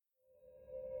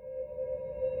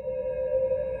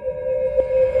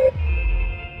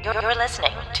You're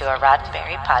listening to a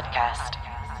Roddenberry podcast.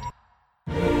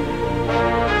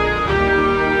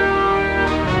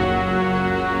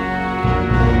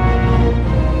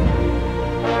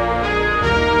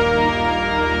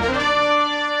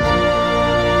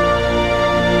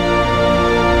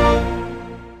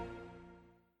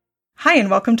 Hi, and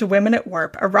welcome to Women at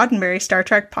Warp, a Roddenberry Star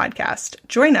Trek podcast.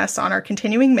 Join us on our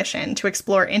continuing mission to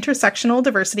explore intersectional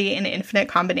diversity in infinite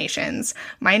combinations.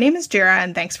 My name is Jira,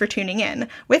 and thanks for tuning in.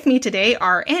 With me today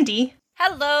are Andy.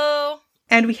 Hello.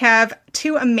 And we have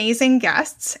two amazing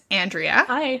guests, Andrea.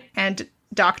 Hi. And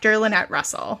Dr. Lynette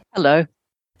Russell. Hello.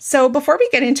 So before we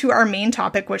get into our main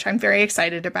topic, which I'm very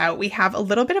excited about, we have a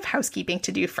little bit of housekeeping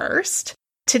to do first.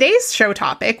 Today's show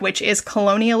topic, which is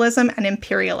colonialism and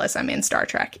imperialism in Star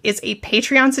Trek, is a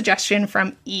Patreon suggestion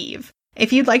from Eve.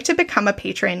 If you'd like to become a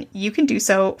patron, you can do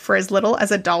so for as little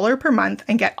as $1 per month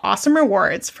and get awesome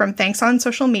rewards from thanks on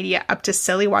social media up to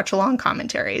silly watch-along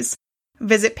commentaries.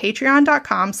 Visit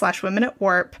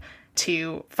patreon.com/womenatwarp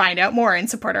to find out more and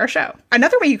support our show.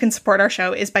 Another way you can support our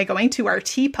show is by going to our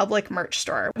TeePublic merch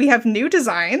store. We have new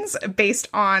designs based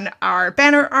on our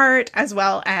banner art, as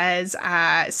well as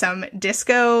some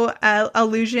disco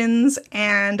allusions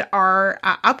and our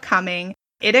upcoming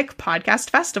IDIC Podcast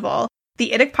Festival.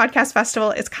 The IDIC Podcast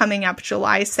Festival is coming up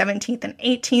July 17th and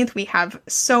 18th. We have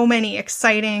so many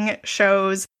exciting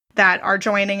shows that are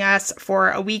joining us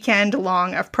for a weekend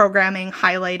long of programming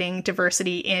highlighting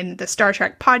diversity in the Star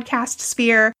Trek podcast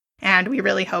sphere, and we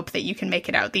really hope that you can make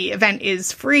it out. The event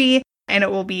is free, and it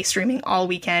will be streaming all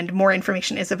weekend. More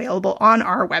information is available on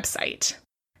our website.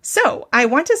 So, I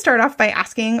want to start off by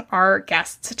asking our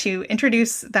guests to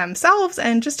introduce themselves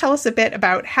and just tell us a bit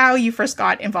about how you first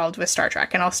got involved with Star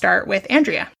Trek, and I'll start with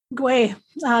Andrea. Gwe,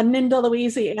 Ninda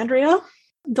Louise Andrea,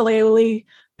 Deleuli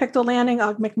Picto Landing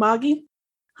Og Mi'kma'ki.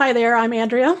 Hi there, I'm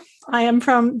Andrea. I am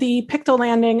from the Picto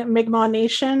Landing Mi'kmaq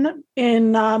Nation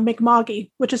in Mi'kma'ki,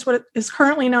 which is what is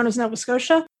currently known as Nova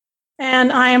Scotia.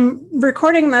 And I'm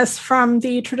recording this from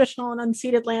the traditional and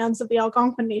unceded lands of the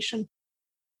Algonquin Nation.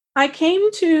 I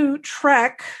came to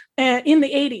Trek in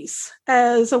the 80s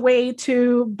as a way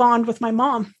to bond with my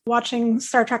mom, watching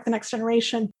Star Trek The Next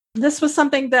Generation. This was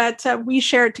something that we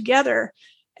shared together,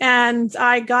 and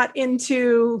I got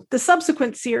into the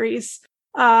subsequent series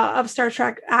of Star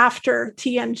Trek after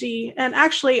TNG. And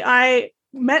actually, I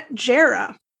met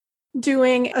Jera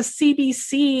doing a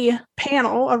CBC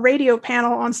panel, a radio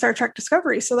panel on Star Trek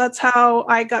Discovery. So that's how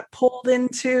I got pulled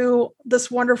into this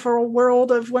wonderful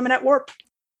world of Women at Warp.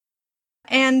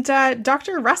 And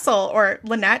Dr. Russell, or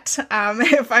Lynette,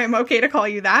 if I'm okay to call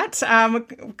you that,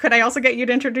 could I also get you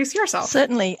to introduce yourself?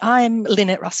 Certainly. I'm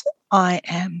Lynette Russell. I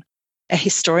am a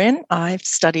historian. I've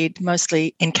studied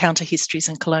mostly encounter histories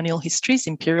and colonial histories,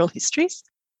 imperial histories.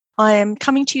 I am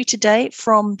coming to you today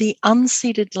from the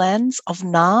unceded lands of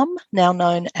Nam, now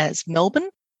known as Melbourne,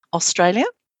 Australia.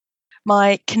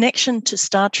 My connection to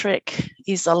Star Trek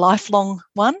is a lifelong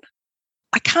one.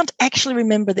 I can't actually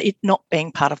remember it not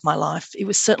being part of my life. It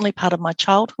was certainly part of my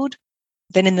childhood.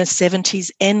 Then in the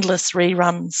 70s, endless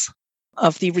reruns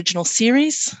of the original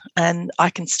series, and I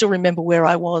can still remember where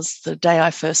I was the day I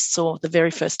first saw the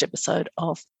very first episode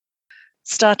of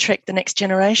Star Trek The Next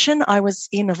Generation. I was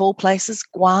in, of all places,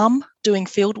 Guam doing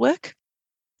field work,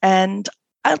 and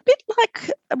a bit like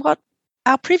what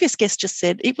our previous guest just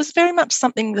said, it was very much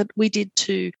something that we did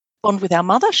to bond with our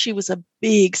mother. She was a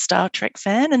big Star Trek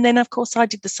fan, and then of course I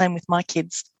did the same with my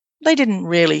kids. They didn't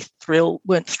really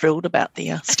weren't thrilled about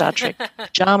the Star Trek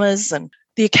pajamas and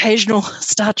the occasional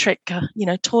Star Trek,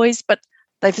 toys, but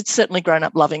they've certainly grown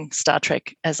up loving Star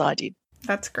Trek as I did.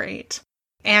 That's great.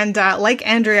 And like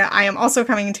Andrea, I am also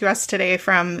coming to us today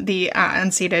from the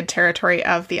unceded territory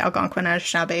of the Algonquin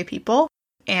Anishinaabe people.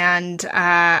 And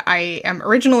I am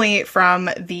originally from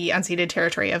the unceded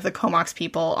territory of the Comox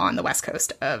people on the west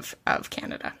coast of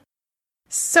Canada.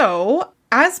 So,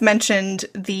 as mentioned,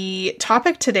 the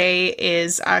topic today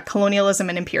is colonialism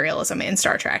and imperialism in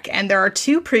Star Trek, and there are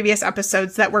two previous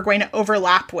episodes that we're going to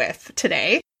overlap with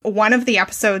today. One of the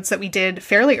episodes that we did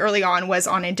fairly early on was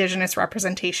on Indigenous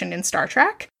representation in Star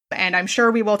Trek, and I'm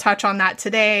sure we will touch on that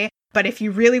today. But if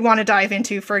you really want to dive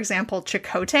into, for example,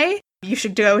 Chakotay, you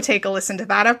should go take a listen to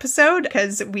that episode,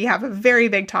 because we have a very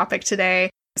big topic today.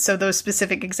 So those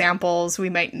specific examples, we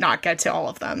might not get to all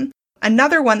of them.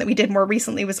 Another one that we did more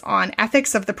recently was on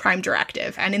ethics of the Prime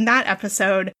Directive. And in that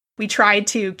episode, we tried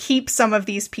to keep some of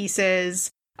these pieces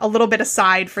a little bit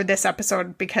aside for this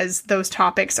episode because those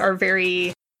topics are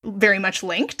very, very much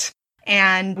linked.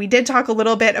 And we did talk a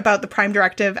little bit about the Prime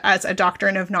Directive as a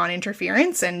doctrine of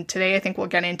non-interference. And today I think we'll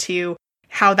get into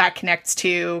how that connects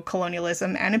to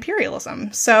colonialism and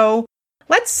imperialism. So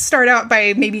Let's start out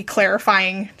by maybe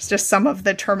clarifying just some of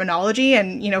the terminology,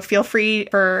 and, feel free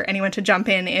for anyone to jump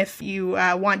in if you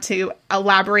want to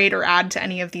elaborate or add to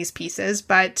any of these pieces.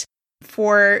 But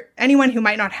for anyone who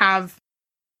might not have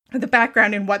the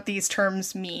background in what these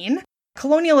terms mean,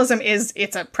 colonialism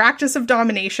it's a practice of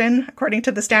domination. According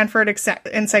to the Stanford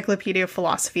Encyclopedia of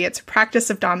Philosophy, it's a practice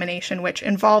of domination which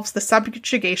involves the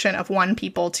subjugation of one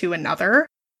people to another.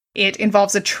 It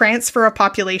involves a transfer of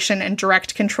population and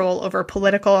direct control over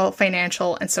political,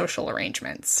 financial, and social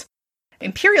arrangements.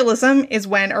 Imperialism is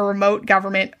when a remote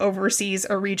government oversees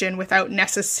a region without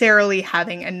necessarily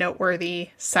having a noteworthy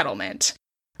settlement.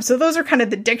 So those are kind of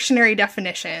the dictionary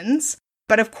definitions.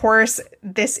 But of course,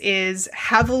 this is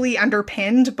heavily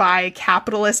underpinned by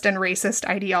capitalist and racist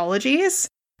ideologies.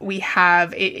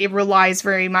 It relies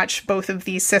very much, both of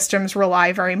these systems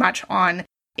rely very much on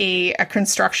a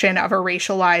construction of a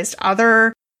racialized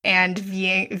other and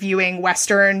viewing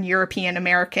Western, European,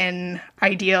 American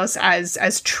ideas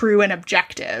as true and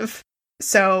objective.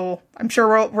 So I'm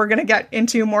sure we're going to get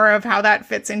into more of how that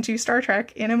fits into Star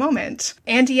Trek in a moment.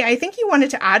 Andy, I think you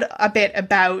wanted to add a bit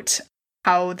about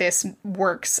how this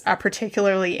works,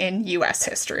 particularly in U.S.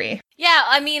 history. Yeah,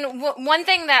 I mean, one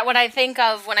thing that what I think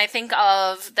of when I think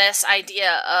of this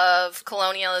idea of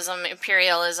colonialism,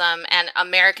 imperialism, and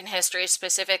American history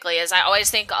specifically is I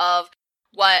always think of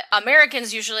what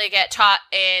Americans usually get taught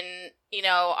in,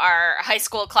 our high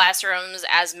school classrooms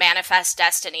as manifest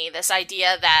destiny. This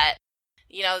idea that,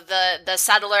 the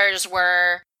settlers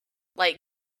were, like,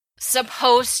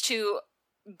 supposed to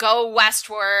go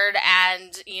westward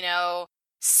and,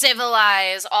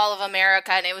 civilize all of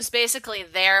America, and it was basically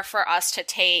there for us to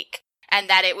take, and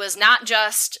that it was not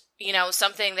just,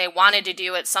 something they wanted to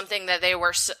do, it's something that they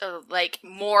were,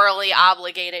 morally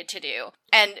obligated to do.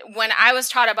 And when I was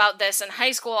taught about this in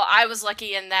high school, I was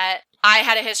lucky in that I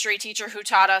had a history teacher who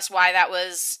taught us why that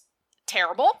was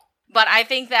terrible. But I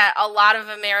think that a lot of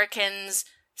Americans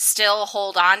still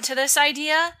hold on to this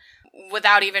idea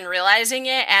without even realizing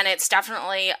it, and it's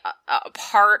definitely a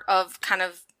part of kind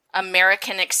of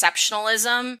American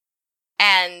exceptionalism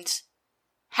and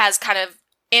has kind of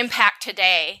impact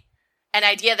today. An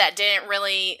idea that didn't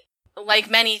really, like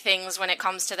many things when it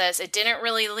comes to this, it didn't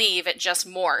really leave, it just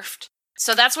morphed.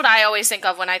 So that's what I always think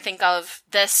of when I think of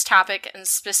this topic, and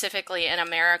specifically in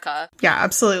America. Yeah,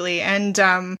 absolutely. And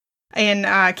in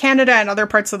Canada and other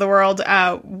parts of the world,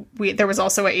 there was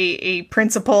also a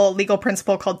legal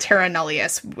principle called terra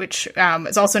nullius, which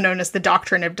is also known as the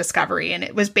doctrine of discovery. And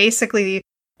it was basically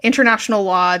international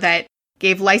law that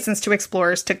gave license to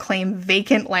explorers to claim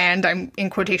vacant land, I'm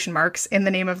in quotation marks, in the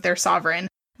name of their sovereign.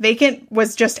 Vacant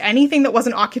was just anything that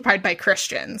wasn't occupied by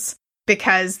Christians,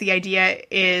 because the idea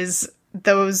is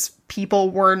those people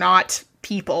were not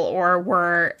people, or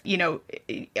were,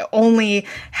 only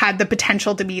had the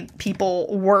potential to be people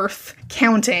worth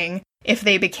counting if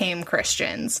they became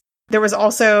Christians. There was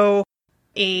also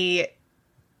a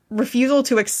refusal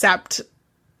to accept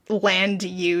land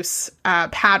use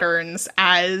patterns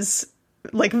as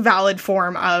valid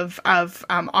form of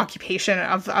occupation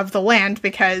of the land,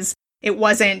 because it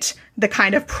wasn't the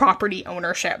kind of property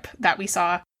ownership that we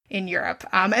saw in Europe.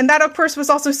 And that, of course, was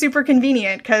also super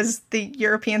convenient because the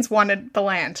Europeans wanted the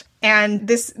land. And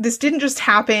this didn't just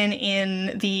happen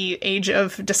in the age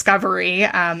of discovery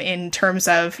in terms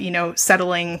of,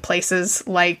 settling places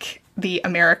like the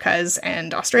Americas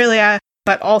and Australia,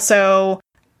 but also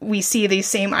we see these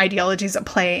same ideologies at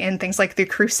play in things like the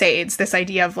Crusades, this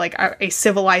idea of a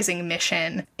civilizing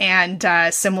mission. And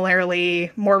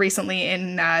similarly, more recently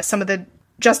in some of the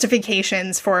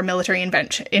justifications for military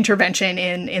intervention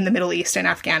in the Middle East and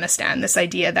Afghanistan, this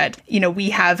idea that, we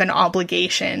have an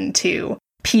obligation to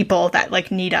people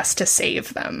that need us to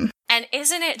save them. And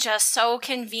isn't it just so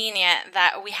convenient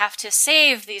that we have to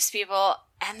save these people,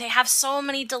 and they have so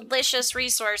many delicious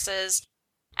resources?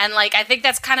 And I think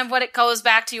that's kind of what it goes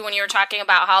back to when you were talking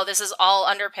about how this is all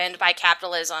underpinned by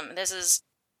capitalism. This is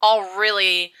all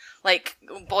really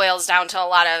boils down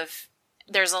to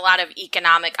there's a lot of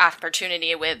economic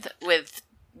opportunity with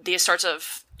these sorts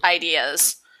of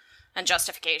ideas and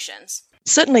justifications.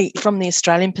 Certainly from the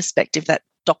Australian perspective, that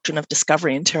doctrine of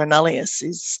discovery in terra nullius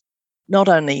is not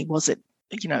only was it,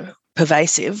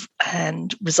 pervasive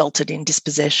and resulted in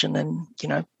dispossession and,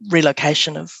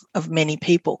 relocation of many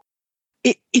people,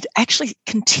 it actually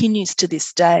continues to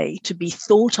this day to be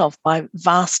thought of by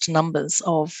vast numbers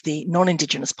of the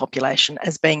non-Indigenous population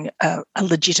as being a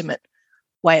legitimate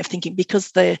way of thinking,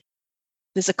 because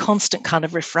there's a constant kind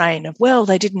of refrain of, well,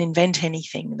 they didn't invent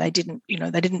anything. They didn't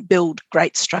build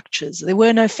great structures. There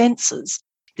were no fences,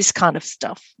 this kind of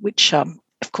stuff, which,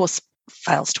 of course,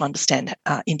 fails to understand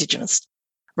Indigenous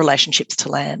relationships to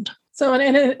land. So,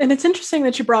 and it's interesting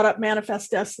that you brought up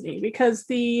manifest destiny, because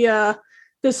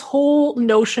this whole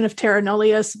notion of terra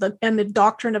nullius and the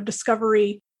doctrine of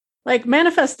discovery, like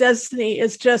manifest destiny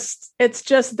is just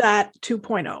that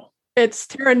 2.0. It's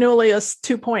terra nullius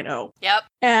 2.0. Yep.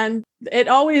 And it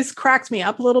always cracked me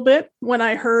up a little bit when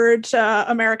I heard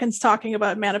Americans talking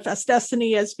about manifest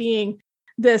destiny as being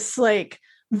this like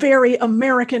very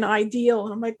American ideal.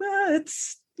 And I'm like, well,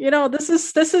 it's, this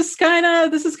is kind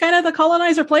of the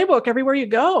colonizer playbook everywhere you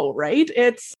go, right?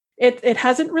 It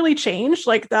hasn't really changed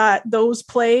like that. Those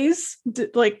plays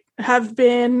have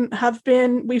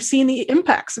been we've seen the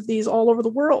impacts of these all over the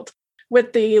world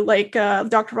with the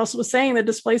Dr. Russell was saying, the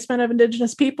displacement of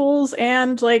Indigenous peoples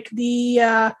and like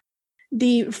the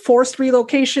forced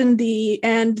relocation, the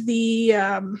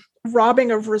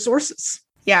robbing of resources.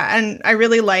 Yeah, and I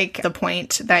really like the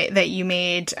point that you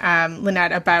made,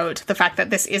 Lynette, about the fact that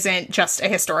this isn't just a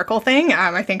historical thing.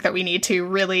 I think that we need to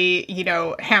really,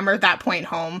 hammer that point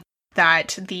home,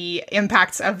 that the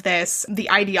impacts of this, the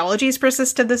ideologies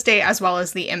persist to this day, as well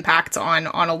as the impacts on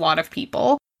a lot of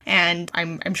people. And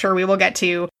I'm sure we will get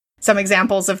to some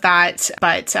examples of that,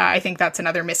 but I think that's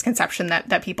another misconception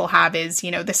that people have is,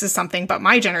 this is something, but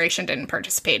my generation didn't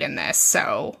participate in this,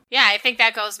 so. Yeah, I think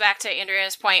that goes back to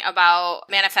Andrea's point about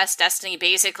manifest destiny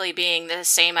basically being the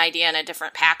same idea in a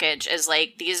different package, is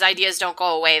like, these ideas don't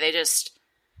go away, they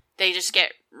just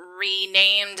get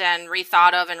renamed and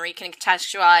rethought of and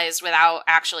recontextualized without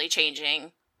actually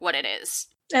changing what it is.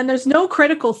 And there's no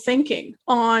critical thinking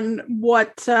on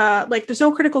what, there's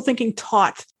no critical thinking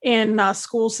taught in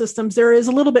school systems. There is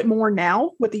a little bit more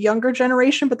now with the younger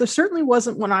generation, but there certainly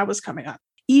wasn't when I was coming up.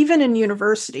 Even in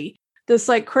university, this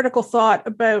like critical thought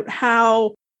about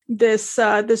how this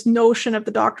notion of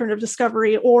the doctrine of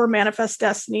discovery or manifest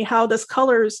destiny, how this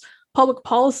colors public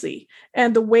policy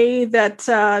and the way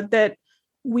that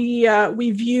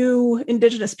we view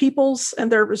Indigenous peoples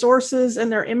and their resources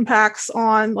and their impacts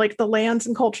on like the lands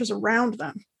and cultures around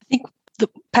them. I think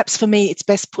perhaps for me, it's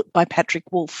best put by Patrick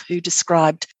Wolfe, who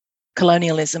described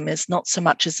colonialism as not so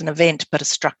much as an event, but a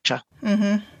structure.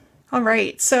 Mm-hmm. All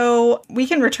right. So we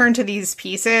can return to these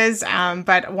pieces,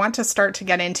 but I want to start to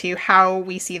get into how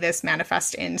we see this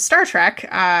manifest in Star Trek,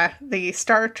 the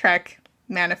Star Trek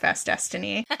manifest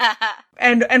destiny.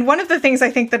 And one of the things I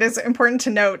think that is important to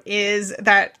note is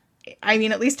that, I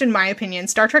mean, at least in my opinion,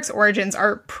 Star Trek's origins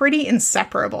are pretty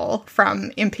inseparable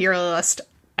from imperialist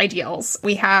ideals.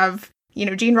 We have,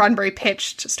 Gene Roddenberry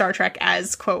pitched Star Trek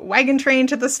as, quote, wagon train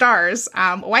to the stars.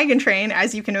 Wagon Train,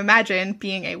 as you can imagine,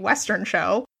 being a Western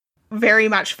show, very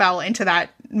much fell into that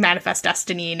manifest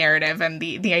destiny narrative and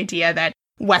the idea that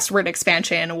westward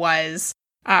expansion was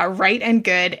right and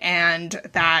good, and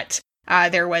that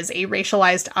there was a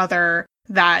racialized other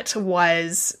that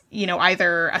was,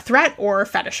 either a threat or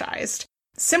fetishized.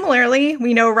 Similarly,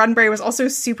 we know Roddenberry was also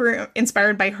super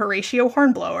inspired by Horatio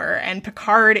Hornblower, and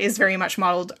Picard is very much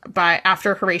modeled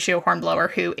after Horatio Hornblower,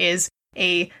 who is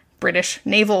a British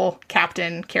naval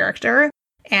captain character.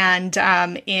 And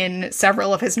in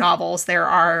several of his novels, there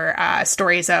are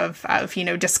stories of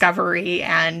discovery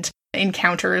and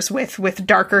encounters with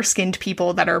darker skinned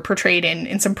people that are portrayed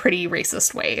in some pretty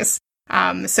racist ways.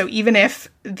 So even if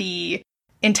the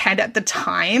intent at the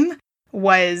time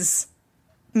was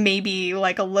maybe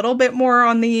like a little bit more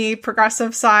on the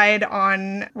progressive side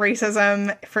on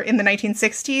racism in the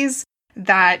 1960s,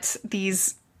 that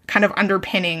these kind of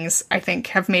underpinnings, I think,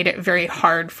 have made it very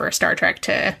hard for Star Trek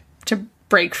to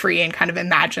break free and kind of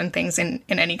imagine things in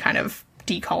any kind of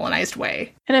decolonized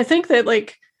way. And I think that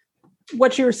like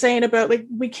what you were saying about like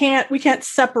we can't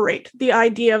separate the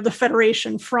idea of the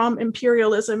Federation from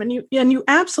imperialism, and you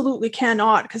absolutely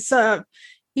cannot, because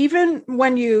even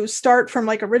when you start from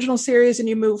like original series and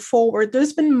you move forward,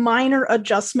 there's been minor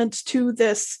adjustments to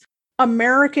this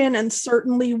American and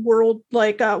certainly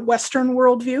Western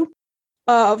worldview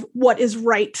of what is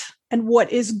right and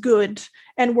what is good,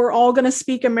 and we're all going to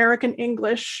speak American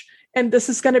English, and this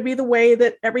is going to be the way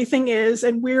that everything is,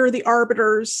 and we're the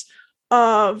arbiters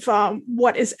of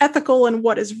what is ethical and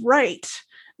what is right.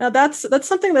 Now that's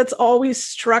something that's always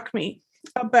struck me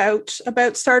about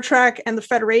Star Trek and the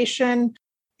Federation,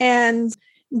 and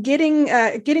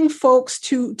getting folks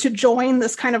to join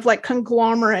this kind of like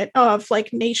conglomerate of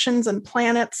like nations and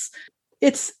planets.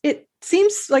 It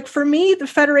seems like for me the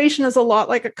Federation is a lot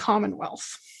like a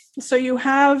commonwealth. So you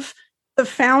have the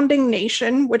founding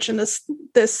nation, which in this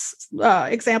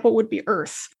example would be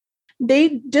Earth.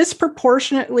 They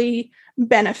disproportionately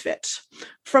benefit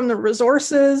from the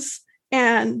resources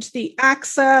and the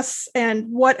access and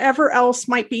whatever else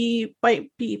might be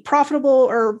profitable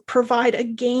or provide a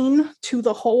gain to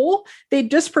the whole, they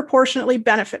disproportionately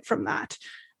benefit from that.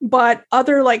 But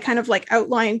other kind of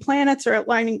outlying planets or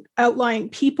outlying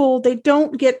people, they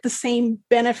don't get the same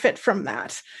benefit from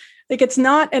that. It's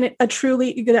not a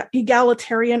truly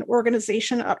egalitarian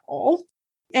organization at all.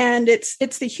 And it's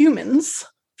the humans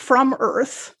from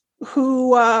Earth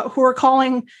who are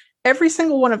calling every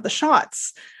single one of the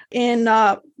shots in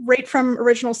right from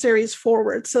original series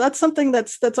forward. So that's something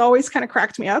that's always kind of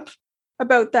cracked me up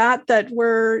about that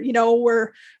we're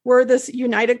this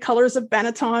united colors of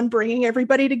Benetton bringing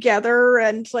everybody together.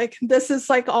 And this is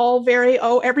all very,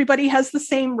 everybody has the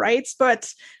same rights,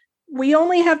 but we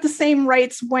only have the same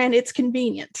rights when it's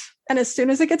convenient. And as soon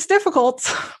as it gets difficult,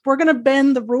 we're going to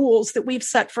bend the rules that we've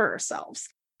set for ourselves.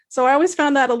 So I always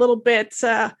found that a little bit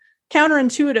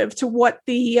counterintuitive to what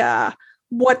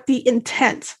the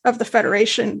intent of the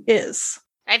Federation is.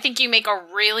 I think you make a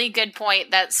really good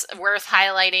point that's worth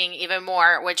highlighting even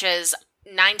more, which is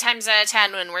 9 times out of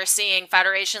 10 when we're seeing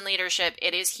Federation leadership,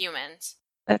 it is humans.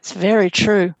 That's very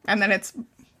true. And then it's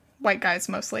white guys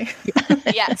mostly.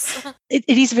 Yes. It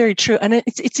is very true. And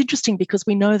it's interesting because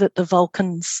we know that the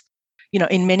Vulcans,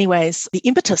 in many ways, the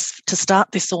impetus to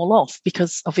start this all off,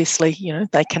 because obviously,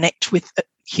 they connect with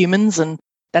humans, and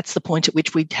that's the point at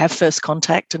which we have first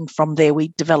contact. And from there, we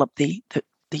develop the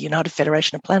United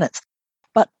Federation of Planets.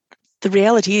 But the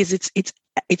reality is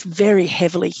it's very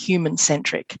heavily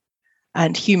human-centric,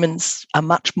 and humans are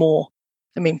much more,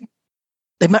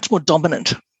 they're much more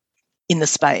dominant in the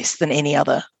space than any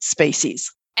other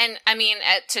species. And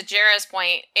to Jera's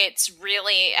point, it's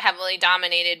really heavily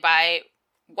dominated by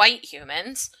white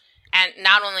humans, and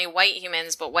not only white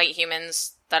humans, but white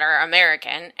humans that are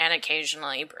American and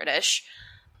occasionally British.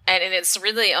 And it's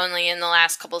really only in the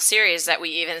last couple series that we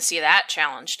even see that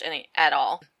challenged at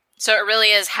all. So it really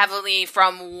is heavily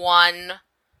from one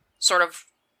sort of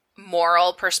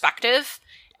moral perspective,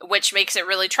 which makes it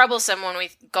really troublesome when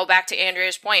we go back to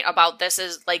Andrea's point about this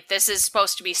is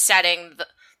supposed to be setting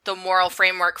the moral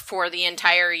framework for the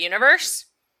entire universe,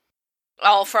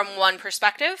 all from one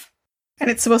perspective. And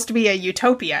it's supposed to be a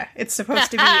utopia. It's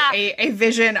supposed to be a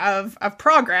vision of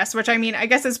progress, which I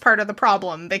guess is part of the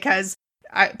problem, because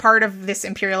part of this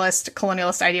imperialist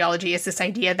colonialist ideology is this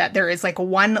idea that there is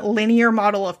one linear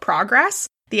model of progress.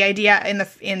 The idea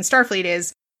in Starfleet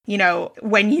is,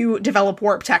 when you develop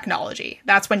warp technology,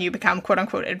 that's when you become quote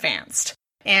unquote advanced.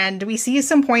 And we see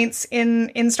some points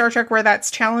in Star Trek where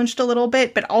that's challenged a little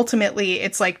bit, but ultimately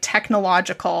it's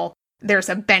technological. There's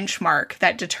a benchmark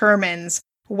that determines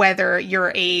whether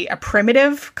you're a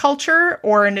primitive culture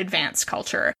or an advanced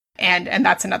culture. And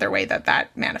that's another way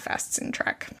that manifests in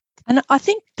Trek. And I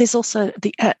think there's also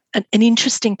an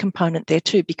interesting component there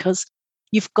too, because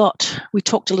we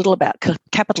talked a little about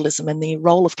capitalism and the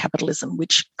role of capitalism,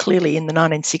 which clearly in the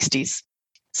 1960s,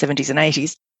 70s and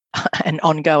 80s and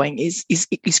ongoing is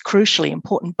crucially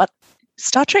important. But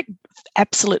Star Trek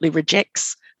absolutely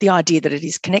rejects the idea that it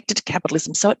is connected to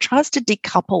capitalism. So it tries to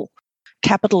decouple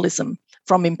capitalism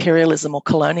from imperialism or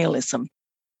colonialism,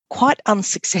 quite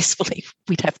unsuccessfully,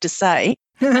 we'd have to say.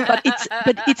 But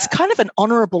it's kind of an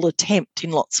honourable attempt in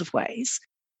lots of ways.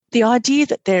 The idea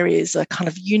that there is a kind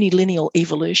of unilineal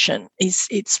evolution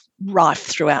it's rife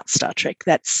throughout Star Trek.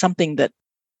 That's something that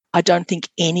I don't think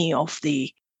any of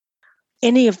the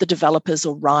developers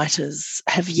or writers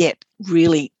have yet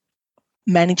really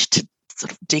managed to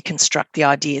sort of deconstruct the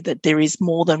idea that there is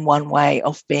more than one way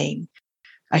of being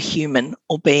a human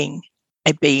or being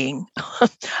a being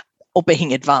or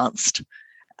being advanced.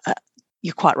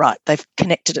 You're quite right. They've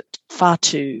connected it far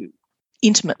too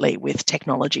intimately with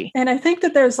technology. And I think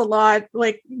that there's a lot,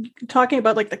 talking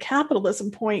about the capitalism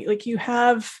point,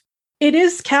 it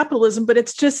is capitalism, but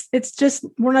it's just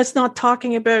we're just not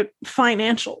talking about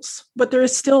financials, but there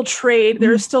is still trade.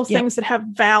 There are still things that have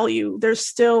value. There's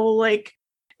still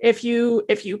if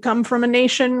you come from a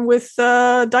nation with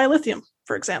dilithium,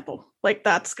 for example,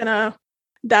 that's gonna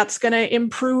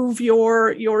improve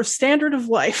your standard of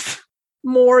life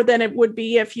more than it would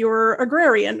be if you're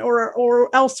agrarian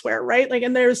or elsewhere, right?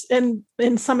 And there's in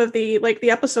some of the the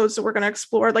episodes that we're going to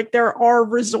explore, there are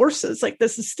resources.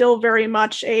 This is still very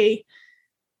much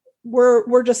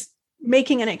we're just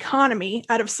making an economy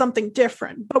out of something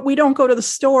different, but we don't go to the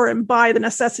store and buy the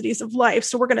necessities of life.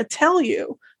 So we're going to tell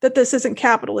you that this isn't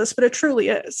capitalist, but it truly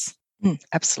is.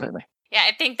 Absolutely. Yeah,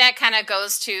 I think that kind of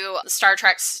goes to Star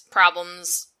Trek's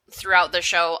problems throughout the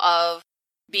show of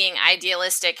being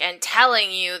idealistic and telling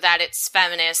you that it's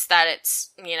feminist, that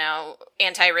it's,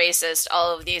 anti-racist,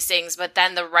 all of these things, but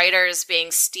then the writers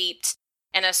being steeped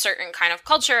in a certain kind of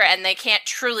culture, and they can't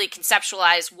truly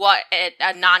conceptualize what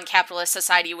a non-capitalist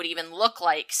society would even look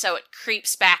like. So it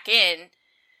creeps back in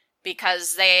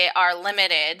because they are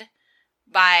limited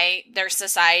by their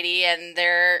society and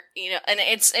their, and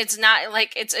it's not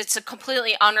like, it's a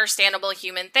completely understandable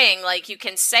human thing. Like, you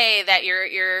can say that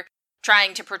you're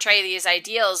trying to portray these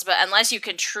ideals, but unless you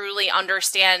can truly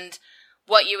understand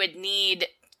what you would need,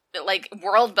 like,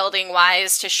 world building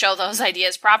wise, to show those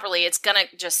ideas properly, it's gonna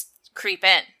just creep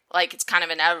in. Like, it's kind of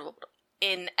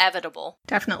inevitable.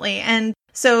 Definitely. And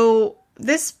so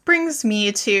this brings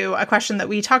me to a question that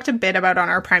we talked a bit about on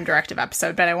our Prime Directive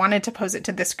episode, but I wanted to pose it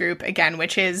to this group again,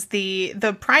 which is the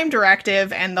Prime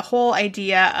Directive and the whole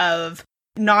idea of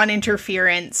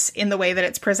non-interference in the way that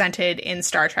it's presented in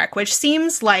Star Trek, which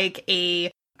seems like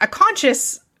a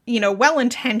conscious,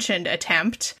 well-intentioned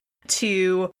attempt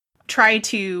to try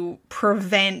to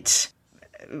prevent,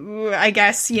 I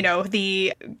guess,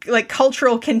 the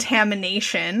cultural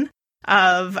contamination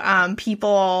of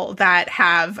people that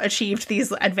have achieved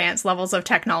these advanced levels of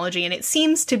technology. And it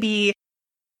seems to be,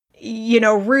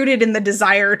 rooted in the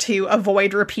desire to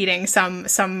avoid repeating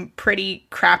some pretty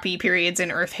crappy periods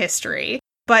in Earth history.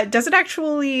 But does it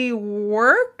actually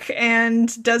work?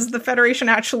 And does the Federation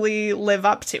actually live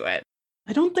up to it?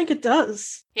 I don't think it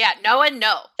does. Yeah, no and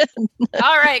no.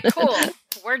 All right, cool.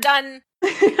 We're done.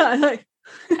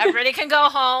 Everybody can go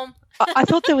home. I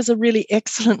thought there was a really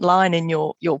excellent line in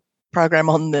your program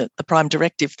on the Prime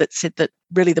Directive that said that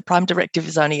really the Prime Directive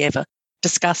is only ever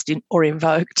discussed or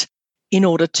invoked in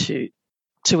order to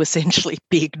essentially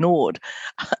be ignored.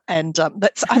 And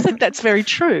I think that's very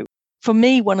true. For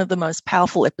me, one of the most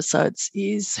powerful episodes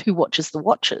is Who Watches the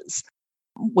Watchers,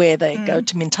 where they go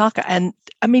to Mintaka. And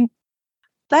I mean,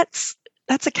 that's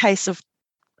a case of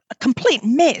a complete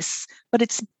mess, but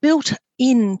it's built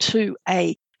into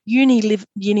a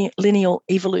linear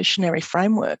evolutionary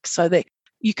framework so that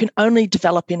you can only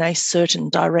develop in a certain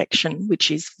direction,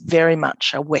 which is very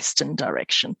much a Western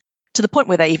direction, to the point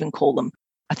where they even call them,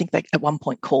 I think they at one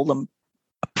point call them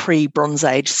a pre-Bronze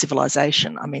Age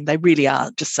civilization. I mean, they really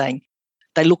are just saying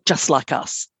they look just like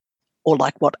us, or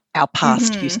like what our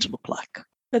past used to look like.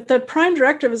 But the Prime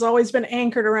Directive has always been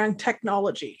anchored around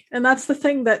technology. And that's the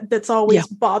thing that's always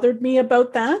bothered me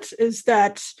about that, is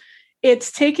that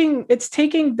it's taking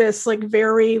this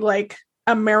very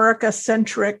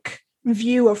America-centric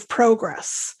view of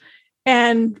progress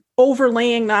and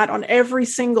overlaying that on every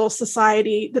single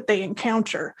society that they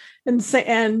encounter,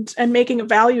 and making a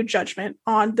value judgment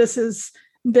on this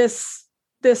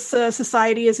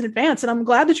society is an advance. And I'm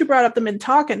glad that you brought up the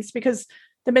Mintakans, because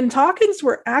the Mintakans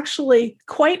were actually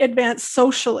quite advanced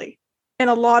socially in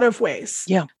a lot of ways.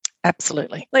 Yeah,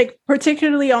 absolutely. Like,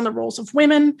 particularly on the roles of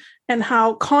women and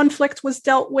how conflict was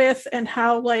dealt with, and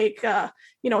how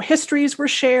histories were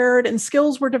shared and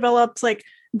skills were developed. Like,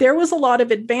 there was a lot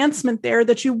of advancement there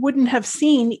that you wouldn't have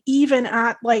seen even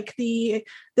at the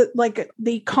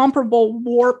comparable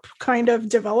warp kind of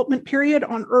development period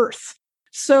on Earth.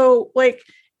 So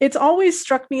it's always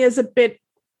struck me as a bit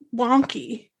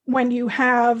wonky when you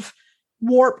have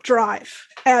warp drive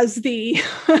as the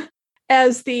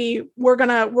we're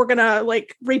gonna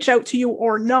reach out to you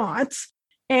or not,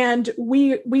 and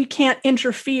we can't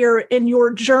interfere in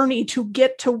your journey to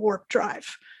get to warp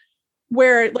drive,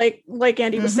 where like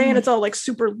Andy was saying, it's all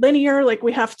super linear.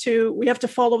 We have to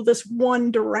follow this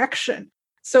one direction.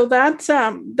 So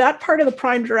that part of the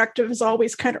Prime Directive has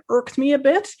always kind of irked me a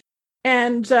bit.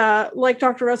 And like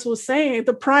Dr. Russell was saying,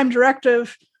 the Prime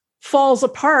Directive falls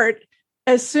apart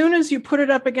as soon as you put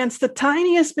it up against the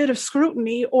tiniest bit of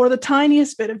scrutiny or the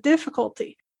tiniest bit of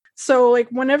difficulty. So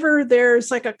whenever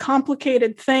there's a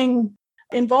complicated thing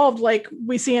involved, like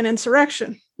we see an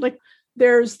insurrection,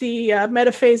 there's the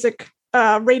metaphasic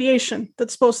radiation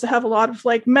that's supposed to have a lot of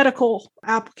medical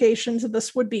applications, and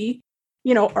this would be,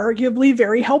 arguably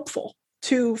very helpful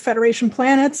to Federation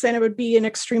planets, and it would be an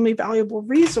extremely valuable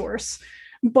resource.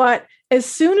 But as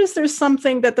soon as there's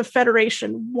something that the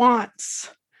Federation wants,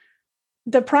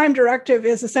 the Prime Directive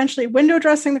is essentially window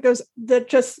dressing that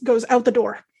just goes out the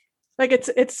door.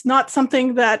 It's not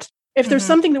something that, if there's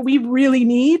something that we really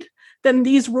need, then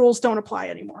these rules don't apply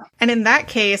anymore. And in that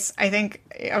case, I think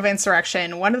of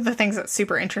insurrection, one of the things that's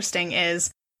super interesting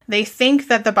is they think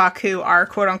that the Baku are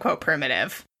quote unquote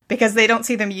primitive because they don't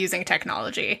see them using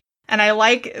technology. And I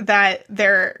like that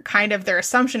their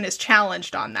assumption is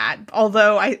challenged on that.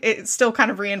 Although it still kind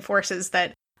of reinforces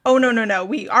that, oh, no,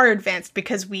 we are advanced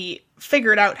because we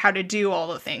figured out how to do all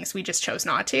the things. We just chose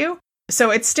not to. So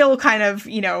it's still kind of,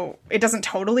 it doesn't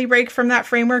totally break from that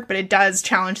framework, but it does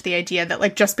challenge the idea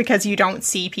that just because you don't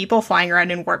see people flying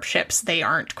around in warp ships, they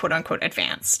aren't quote unquote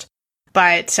advanced.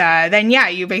 But then, yeah,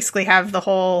 you basically have the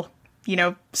whole,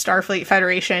 Starfleet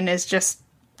Federation is just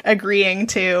agreeing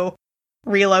to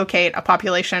relocate a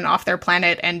population off their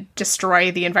planet and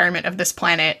destroy the environment of this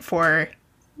planet for,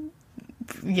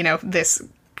 this,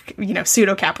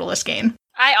 pseudo-capitalist gain.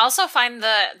 I also find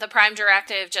the Prime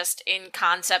Directive just in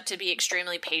concept to be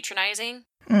extremely patronizing.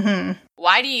 Mm-hmm.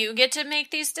 Why do you get to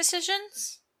make these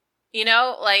decisions? And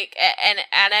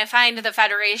I find the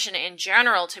Federation in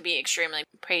general to be extremely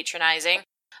patronizing.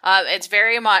 It's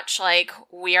very much like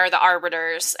we are the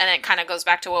arbiters, and it kind of goes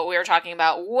back to what we were talking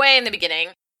about way in the beginning,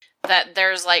 that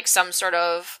there's like some sort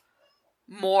of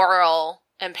moral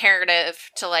imperative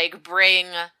to like bring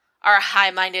our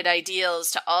high-minded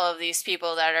ideals to all of these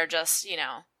people that are just,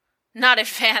 not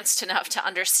advanced enough to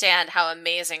understand how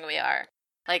amazing we are.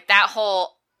 Like, that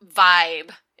whole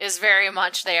vibe is very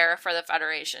much there for the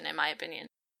Federation, in my opinion.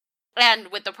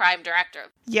 And with the Prime Directive.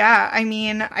 Yeah, I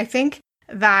mean, I think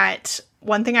that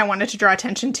one thing I wanted to draw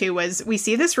attention to was we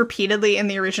see this repeatedly in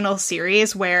the original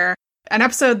series, where an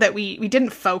episode that we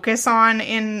didn't focus on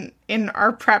in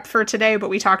our prep for today, but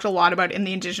we talked a lot about in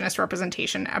the Indigenous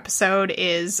representation episode,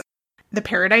 is the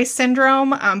Paradise Syndrome,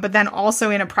 but then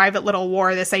also in A Private Little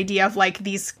War, this idea of like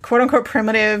these quote-unquote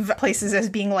primitive places as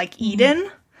being like Eden,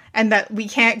 and that we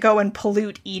can't go and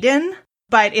pollute Eden.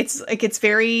 But it's like, it's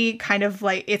very kind of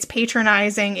like, it's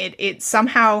patronizing. It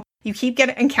somehow, you keep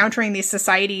encountering these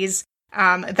societies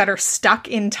that are stuck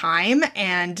in time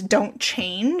and don't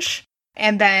change.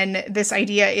 And then this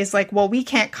idea is like, well, we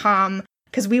can't come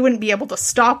because we wouldn't be able to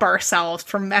stop ourselves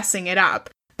from messing it up.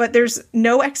 But there's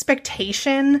no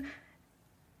expectation.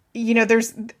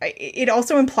 It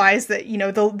also implies that,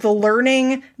 the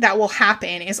learning that will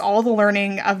happen is all the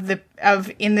learning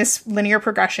in this linear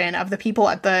progression of the people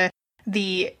at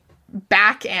the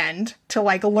back end to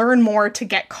like learn more to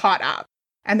get caught up.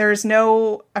 And there's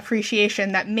no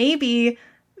appreciation that maybe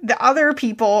the other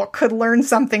people could learn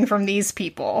something from these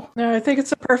people. No, I think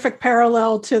it's a perfect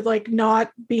parallel to like not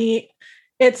be.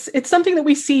 It's something that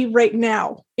we see right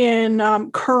now in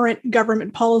current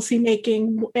government policy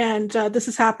making, and this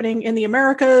is happening in the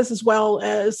Americas as well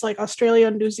as like Australia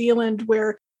and New Zealand,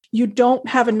 where you don't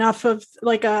have enough of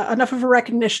a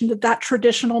recognition that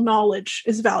traditional knowledge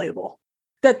is valuable.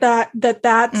 That's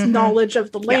mm-hmm. knowledge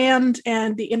of the land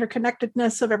and the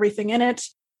interconnectedness of everything in it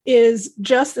is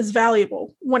just as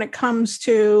valuable when it comes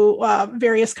to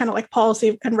various kind of like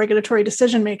policy and regulatory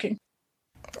decision making.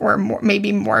 Or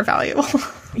maybe more valuable.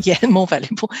 Yeah, more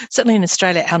valuable. Certainly in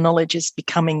Australia, our knowledge is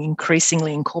becoming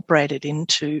increasingly incorporated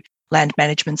into land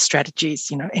management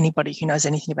strategies. Anybody who knows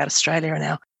anything about Australia and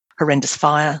our horrendous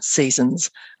fire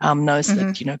seasons knows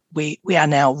mm-hmm. that, we are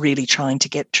now really trying to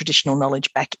get traditional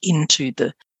knowledge back into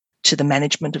the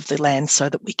management of the land so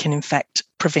that we can, in fact,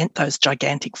 prevent those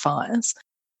gigantic fires.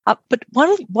 But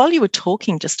while you were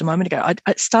talking just a moment ago,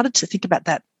 I started to think about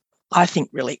that, I think,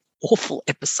 really awful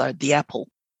episode, The Apple,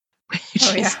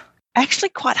 which is actually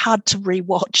quite hard to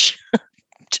rewatch.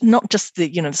 Not just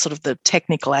the, sort of the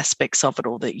technical aspects of it,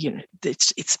 or the,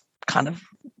 it's kind of,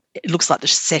 it looks like the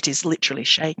set is literally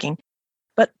shaking.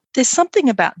 But there's something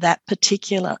about that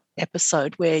particular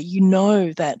episode where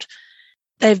that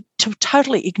they're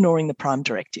totally ignoring the Prime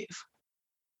Directive.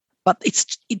 But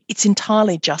it's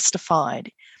entirely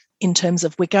justified in terms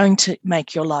of, we're going to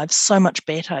make your lives so much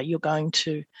better. You're going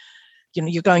to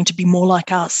be more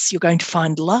like us. You're going to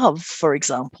find love, for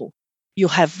example. You'll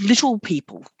have little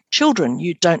people, children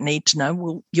you don't need to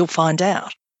know. You'll find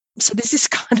out. So there's this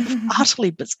kind of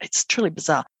utterly, it's truly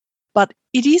bizarre. But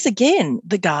it is, again,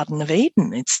 the Garden of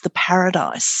Eden. It's the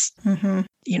paradise.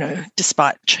 Mm-hmm.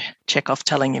 Despite Chekhov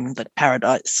telling him that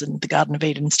paradise and the Garden of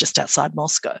Eden is just outside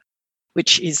Moscow,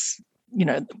 which is,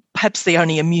 perhaps the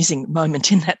only amusing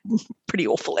moment in that pretty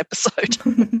awful episode.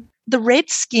 The red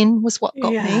skin was what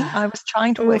got me. I was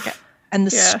trying to work out. And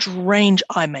the strange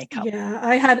eye makeup. Yeah,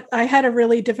 I had a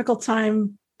really difficult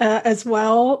time as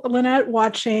well, Lynette,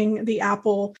 watching The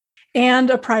Apple and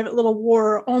A Private Little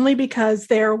War, only because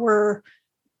there were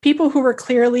people who were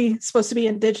clearly supposed to be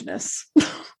Indigenous.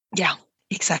 Yeah,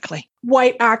 exactly.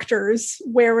 White actors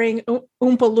wearing Oompa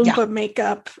Loompa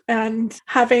makeup and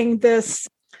having this,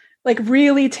 like,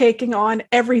 really taking on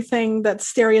everything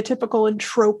that's stereotypical and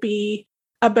tropey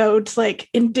about, like,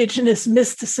 Indigenous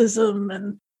mysticism,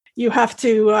 and you have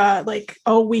to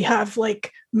we have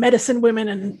like medicine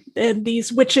women and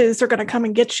these witches are going to come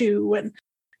and get you,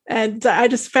 and I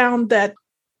just found that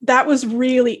was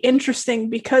really interesting,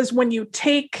 because when you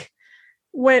take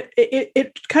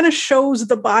it kind of shows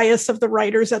the bias of the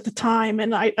writers at the time,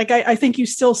 and I think you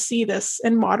still see this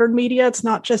in modern media. It's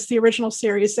not just the original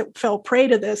series that fell prey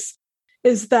to this.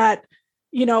 Is that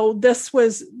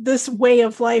this way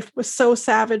of life was so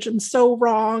savage and so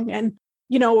wrong. And,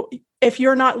 if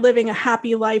you're not living a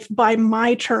happy life by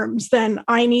my terms, then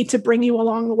I need to bring you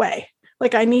along the way.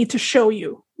 Like, I need to show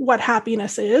you what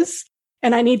happiness is,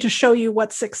 and I need to show you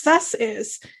what success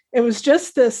is. It was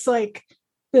just this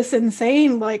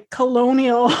insane,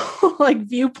 colonial,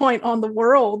 viewpoint on the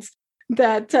world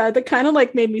that kind of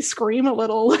made me scream a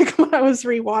little, when I was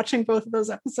rewatching both of those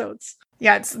episodes.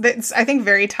 Yeah, it's I think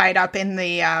very tied up in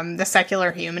the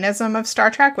secular humanism of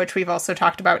Star Trek, which we've also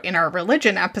talked about in our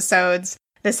religion episodes.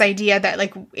 This idea that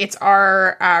it's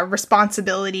our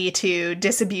responsibility to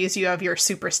disabuse you of your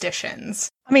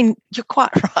superstitions. I mean, you're quite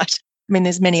right. I mean,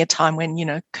 there's many a time when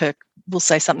Kirk will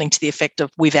say something to the effect of,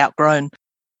 "We've outgrown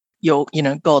your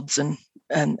gods and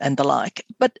the like."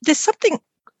 But there's something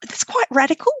that's quite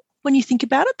radical when you think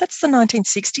about it. That's the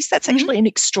 1960s. That's actually an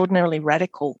extraordinarily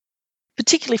radical,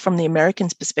 particularly from the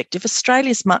Americans' perspective.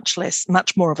 Australia's much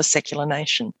more of a secular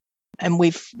nation, and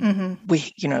we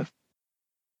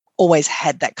always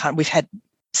had that kind. We've had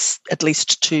at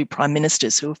least 2 prime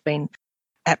ministers who have been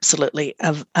absolutely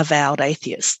avowed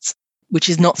atheists, which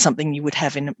is not something you would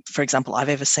have for example, I've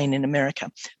ever seen in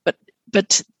America. But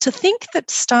to think that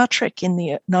Star Trek in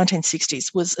the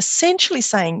 1960s was essentially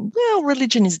saying, well,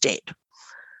 religion is dead.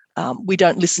 We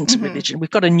don't listen to religion.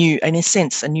 We've got in a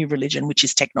sense, a new religion, which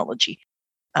is technology.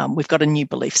 We've got a new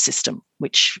belief system,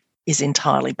 which is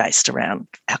entirely based around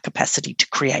our capacity to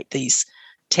create these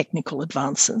technical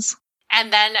advances.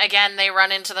 And then again, they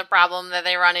run into the problem that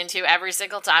they run into every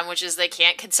single time, which is they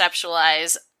can't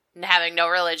conceptualize having no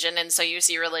religion. And so you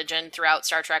see religion throughout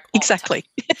Star Trek. Exactly.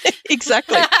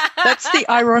 Exactly. That's the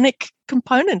ironic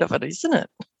component of it, isn't it?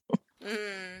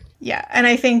 Yeah. And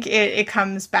I think it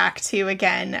comes back to,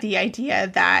 again, the idea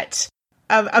that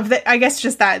of the, I guess,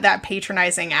 just that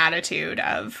patronizing attitude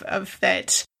of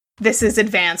that this is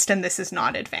advanced and this is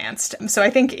not advanced. So I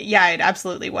think, yeah, it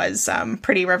absolutely was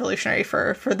pretty revolutionary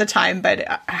for the time. But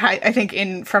I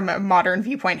think from a modern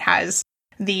viewpoint has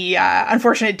the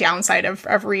unfortunate downside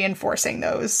of reinforcing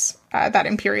that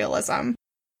imperialism.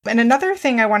 And another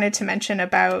thing I wanted to mention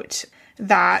about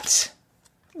that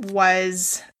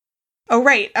was,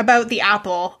 about the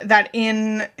apple, that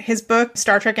in his book,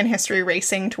 Star Trek and History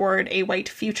Racing Toward a White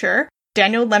Future,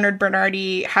 Daniel Leonard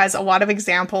Bernardi has a lot of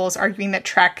examples arguing that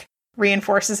Trek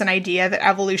reinforces an idea that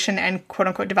evolution and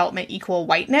quote-unquote development equal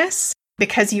whiteness,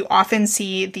 because you often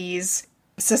see these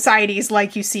societies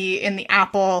like you see in the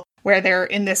apple, where they're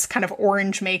in this kind of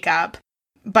orange makeup,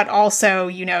 but also,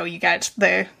 you get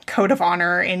the code of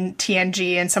honor in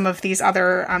TNG and some of these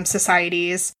other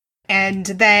societies. And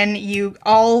then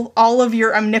all of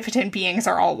your omnipotent beings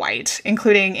are all white,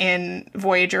 including in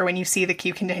Voyager when you see the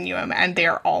Q continuum, and they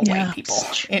are all white people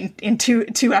in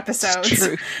two episodes.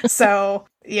 True. So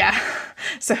yeah,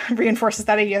 so it reinforces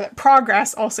that idea that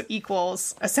progress also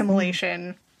equals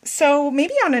assimilation. So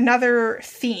maybe on another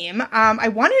theme, I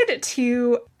wanted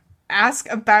to ask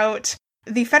about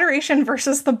the Federation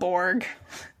versus the Borg,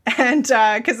 and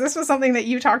because this was something that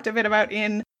you talked a bit about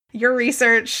in your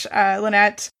research,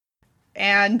 Lynette.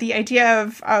 And the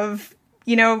idea of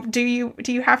do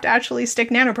you have to actually stick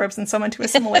nanoprobes in someone to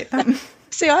assimilate them?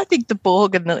 See, I think the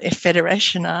Borg and the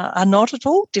Federation are not at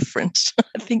all different.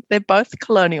 I think they're both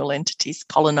colonial entities,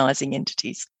 colonizing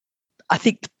entities. I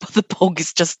think the Borg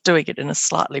is just doing it in a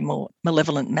slightly more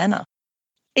malevolent manner.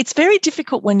 It's very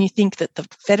difficult when you think that the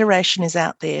Federation is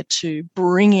out there to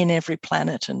bring in every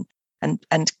planet and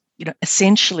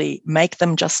essentially make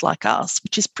them just like us,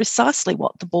 which is precisely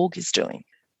what the Borg is doing.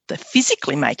 They're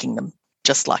physically making them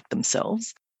just like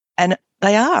themselves, and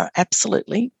they are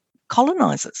absolutely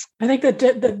colonizers. I think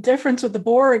the difference with the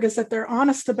Borg is that they're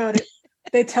honest about it.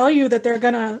 They tell you that they're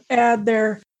going to add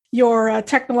your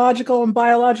technological and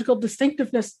biological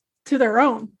distinctiveness to their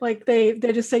own. Like they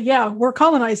just say, yeah, we're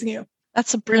colonizing you.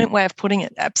 That's a brilliant way of putting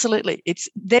it. Absolutely.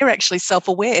 They're actually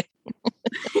self-aware.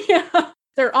 Yeah,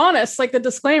 they're honest. Like the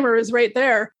disclaimer is right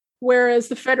there. Whereas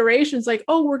the Federation's like,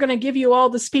 oh, we're going to give you all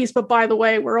this peace, but by the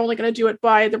way, we're only going to do it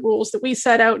by the rules that we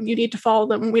set out and you need to follow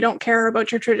them. And we don't care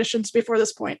about your traditions before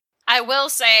this point. I will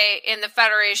say in the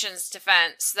Federation's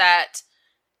defense that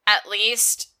at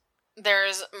least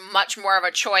there's much more of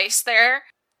a choice there.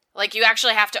 Like, you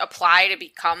actually have to apply to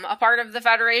become a part of the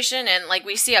Federation. And, like,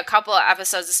 we see a couple of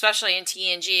episodes, especially in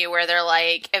TNG, where they're,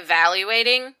 like,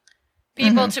 evaluating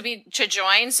people to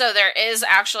join. So there is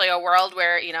actually a world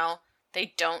where,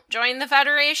 they don't join the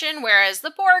Federation, whereas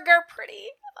the Borg are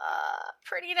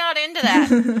pretty not into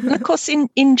that. And of course,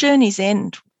 in Journey's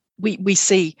End, we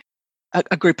see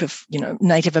a group of,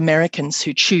 Native Americans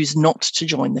who choose not to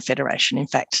join the Federation, in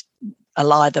fact,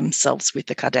 ally themselves with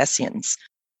the Cardassians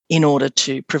in order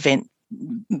to prevent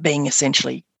being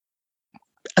essentially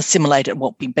assimilated,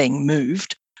 being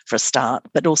moved for a start,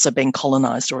 but also being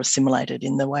colonised or assimilated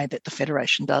in the way that the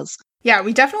Federation does. Yeah,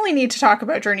 we definitely need to talk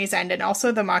about Journey's End and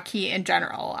also the Maquis in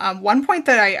general. One point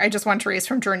that I just want to raise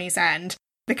from Journey's End,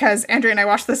 because Andrea and I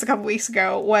watched this a couple weeks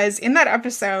ago, was in that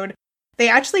episode, they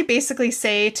actually basically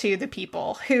say to the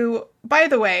people who, by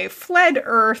the way, fled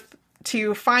Earth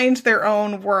to find their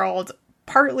own world,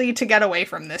 partly to get away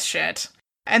from this shit,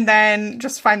 and then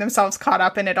just find themselves caught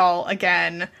up in it all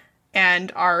again,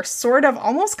 and are sort of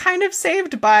almost kind of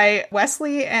saved by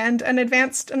Wesley and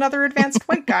another advanced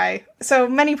white guy. So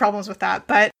many problems with that.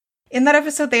 But in that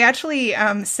episode, they actually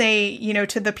say,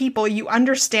 to the people, you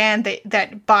understand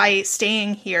that by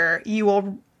staying here, you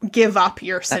will give up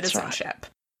your citizenship. Right.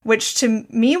 Which to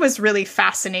me was really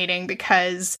fascinating,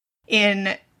 because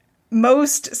in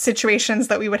most situations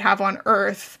that we would have on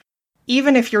Earth,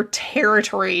 even if your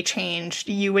territory changed,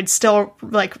 you would still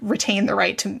retain the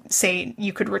right to say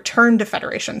you could return to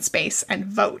Federation space and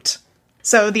vote.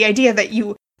 So the idea that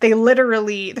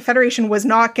the Federation was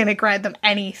not going to grant them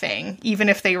anything, even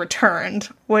if they returned,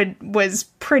 was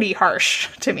pretty harsh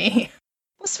to me.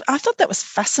 I thought that was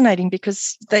fascinating,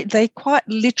 because they quite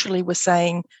literally were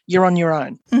saying you're on your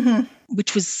own,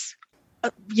 which was,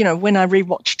 when I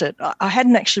rewatched it, I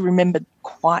hadn't actually remembered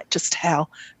quite just how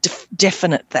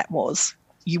definite that was.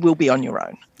 You will be on your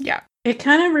own. Yeah. It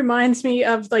kind of reminds me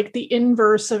of the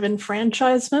inverse of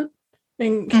enfranchisement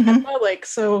in Canada.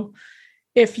 So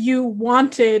if you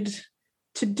wanted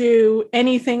to do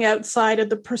anything outside of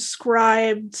the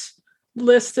prescribed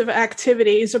list of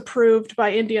activities approved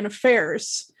by Indian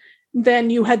Affairs, then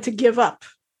you had to give up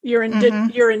your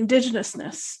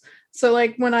indigenousness. So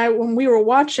when we were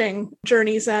watching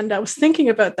Journey's End, I was thinking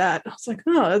about that. I was like,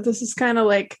 oh, this is kind of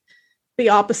like the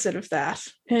opposite of that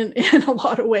in a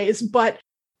lot of ways. But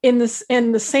in the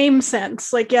same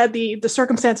sense, the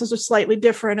circumstances are slightly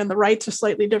different and the rights are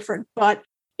slightly different, but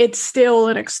it's still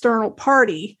an external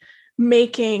party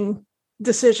making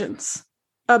decisions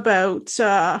about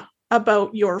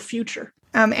your future.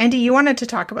 Andy, you wanted to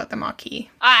talk about the Maquis.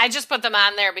 I just put them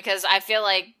on there because I feel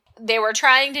like they were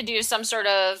trying to do some sort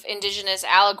of indigenous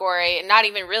allegory, not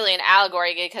even really an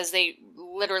allegory, because they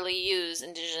literally use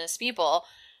indigenous people.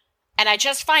 And I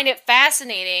just find it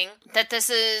fascinating that this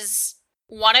is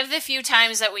one of the few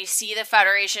times that we see the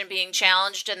Federation being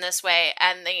challenged in this way,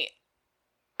 and they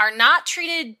are not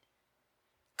treated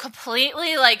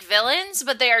completely like villains,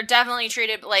 but they are definitely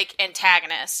treated like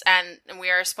antagonists, and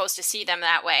we are supposed to see them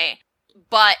that way.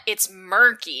 But it's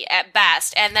murky at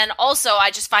best. And then also,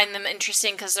 I just find them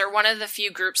interesting because they're one of the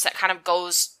few groups that kind of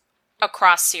goes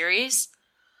across series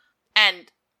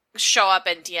and show up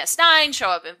in DS9, show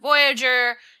up in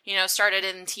Voyager, started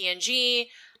in TNG,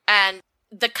 and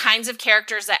the kinds of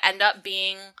characters that end up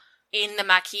being in the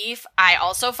Maquis, I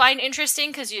also find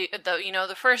interesting, because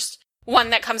the first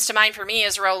one that comes to mind for me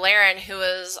is Ro Laren, who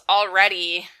is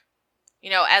already,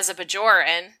 as a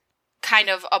Bajoran, kind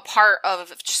of a part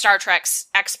of Star Trek's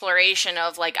exploration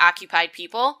of occupied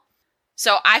people.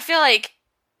 So I feel like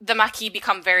the Maquis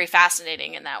become very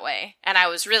fascinating in that way, and I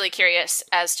was really curious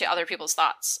as to other people's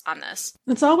thoughts on this.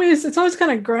 It's always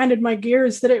kind of grinded my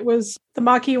gears that it was the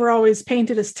Maquis were always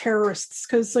painted as terrorists,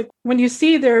 because when you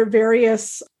see their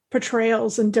various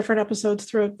portrayals in different episodes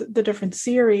throughout the different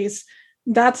series,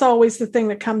 that's always the thing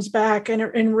that comes back, and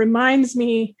it reminds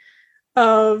me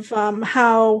of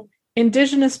how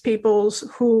Indigenous peoples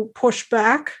who push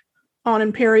back on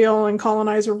imperial and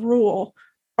colonizer rule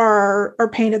are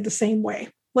painted the same way.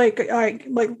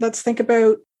 Let's think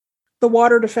about the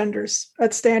water defenders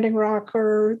at Standing Rock,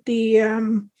 or the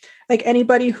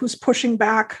anybody who's pushing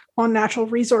back on natural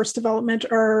resource development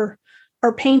are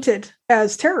painted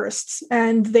as terrorists,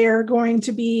 and they're going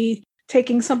to be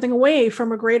taking something away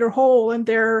from a greater whole, and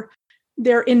they're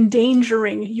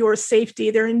endangering your safety,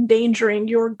 they're endangering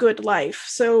your good life.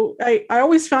 So I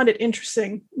always found it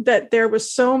interesting that there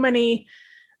was so many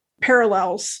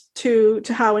parallels to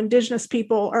how Indigenous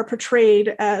people are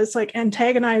portrayed as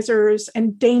antagonizers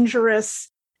and dangerous,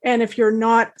 and if you're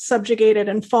not subjugated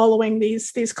and following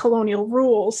these colonial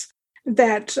rules,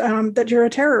 that you're a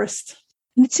terrorist.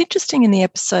 And it's interesting in the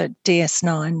episode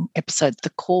DS9 episode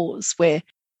The Cause, where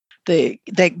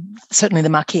certainly the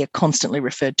Maquis are constantly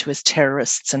referred to as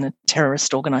terrorists and a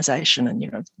terrorist organisation,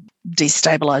 and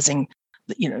destabilising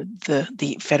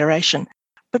the Federation.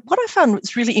 But what I found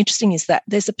was really interesting is that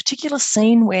there's a particular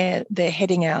scene where they're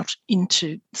heading out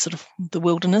into sort of the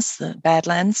wilderness, the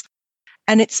Badlands,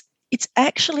 and it's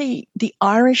actually the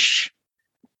Irish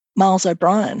Miles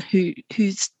O'Brien who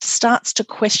starts to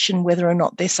question whether or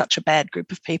not they're such a bad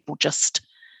group of people, just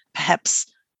perhaps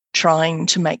trying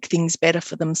to make things better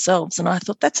for themselves. And I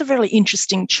thought that's a really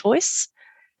interesting choice,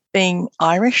 being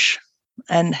Irish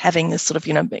and having this sort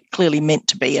of, clearly meant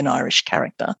to be an Irish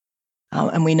character.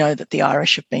 And we know that the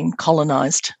Irish have been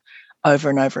colonised over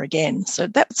and over again. So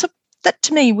that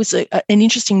to me was an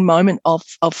interesting moment of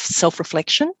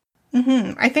self-reflection.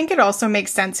 Mm-hmm. I think it also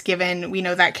makes sense given we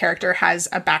know that character has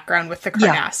a background with the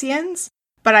Cardassians. Yeah.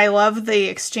 But I love the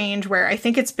exchange where I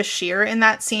think it's Bashir in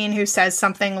that scene who says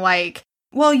something like,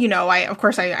 well,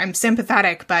 I'm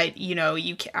sympathetic, but,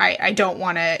 I don't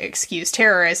want to excuse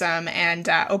terrorism. And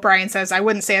O'Brien says, I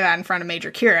wouldn't say that in front of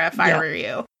Major Kira if I were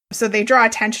you. So they draw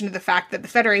attention to the fact that the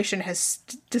Federation has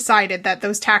decided that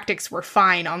those tactics were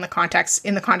fine in the context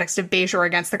of Bajor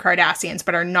against the Cardassians,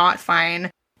 but are not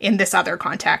fine in this other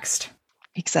context.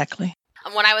 Exactly.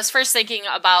 When I was first thinking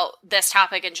about this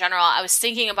topic in general, I was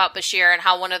thinking about Bashir and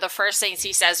how one of the first things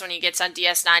he says when he gets on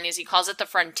DS9 is he calls it the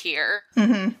frontier.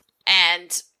 Mm-hmm.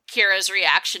 And Kira's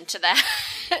reaction to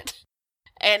that.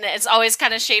 And it's always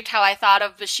kind of shaped how I thought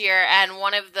of Bashir. And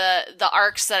one of the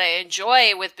arcs that I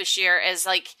enjoy with Bashir is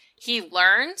like he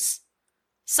learns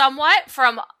somewhat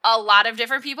from a lot of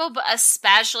different people, but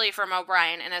especially from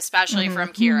O'Brien and especially from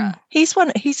Kira.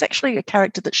 He's actually a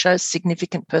character that shows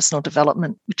significant personal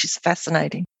development, which is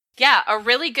fascinating. Yeah, a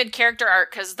really good character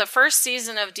arc, because the first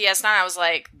season of DS9, I was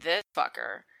like, this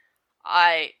fucker.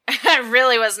 I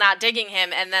really was not digging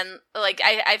him. And then,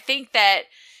 I think that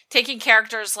taking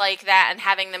characters like that and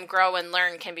having them grow and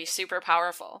learn can be super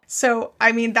powerful. So,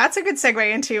 that's a good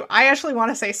segue into, I actually want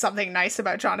to say something nice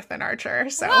about Jonathan Archer.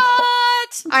 So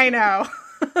what? I know.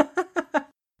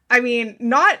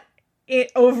 Not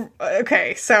it over.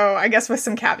 Okay, so I guess with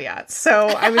some caveats. So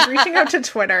I was reaching out to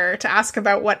Twitter to ask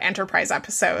about what Enterprise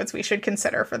episodes we should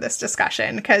consider for this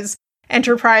discussion, because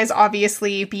Enterprise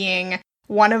obviously being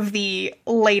one of the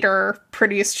later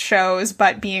produced shows,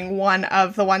 but being one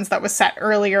of the ones that was set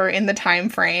earlier in the time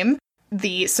frame,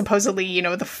 the supposedly,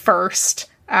 the first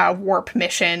warp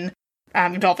mission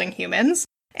involving humans.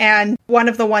 And one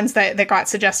of the ones that got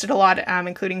suggested a lot,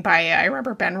 including by, I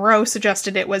remember Ben Rowe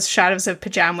suggested it, was Shadows of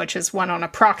Pajam, which is one on a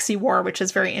proxy war, which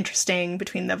is very interesting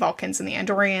between the Vulcans and the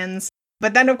Andorians.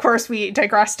 But then, of course, we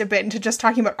digressed a bit into just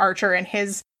talking about Archer and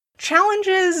his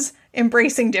challenges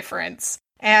embracing difference.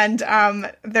 And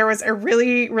there was a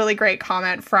really, really great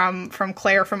comment from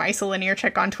Claire from Isolinear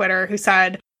Chick on Twitter who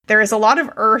said, there is a lot of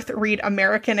Earth read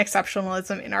American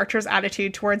exceptionalism in Archer's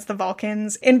attitude towards the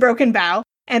Vulcans in Broken Bow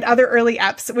and other early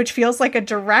eps, which feels like a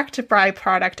direct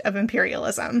byproduct of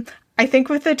imperialism. I think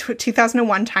with the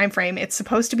 2001 timeframe, it's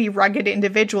supposed to be rugged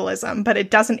individualism, but it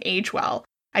doesn't age well.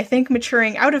 I think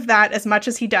maturing out of that as much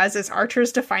as he does is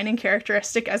Archer's defining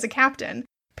characteristic as a captain.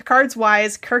 Picard's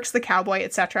wise, Kirk's the cowboy,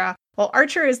 etc., while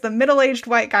Archer is the middle-aged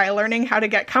white guy learning how to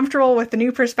get comfortable with the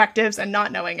new perspectives and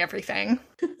not knowing everything.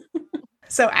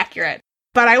 So accurate.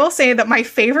 But I will say that my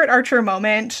favorite Archer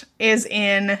moment is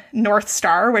in North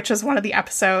Star, which is one of the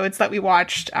episodes that we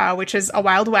watched, which is a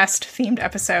Wild West themed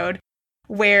episode,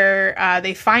 where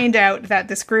they find out that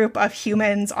this group of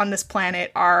humans on this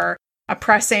planet are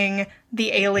oppressing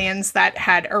the aliens that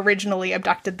had originally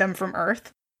abducted them from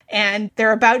Earth. And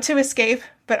they're about to escape,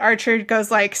 but Archer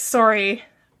goes like, sorry,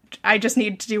 I just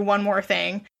need to do one more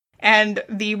thing. And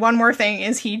the one more thing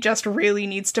is he just really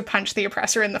needs to punch the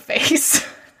oppressor in the face.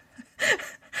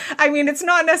 It's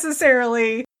not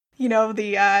necessarily,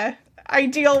 the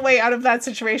ideal way out of that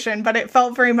situation, but it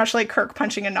felt very much like Kirk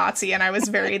punching a Nazi, and I was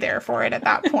very there for it at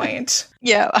that point.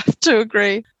 Yeah, I have to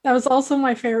agree. That was also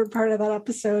my favorite part of that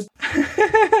episode.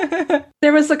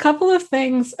 There was a couple of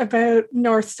things about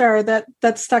North Star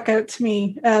that stuck out to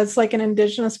me as like an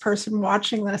Indigenous person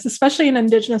watching this, especially an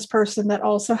Indigenous person that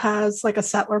also has like a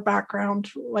settler background,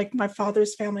 like my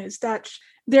father's family is Dutch.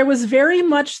 There was very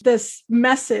much this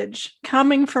message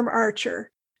coming from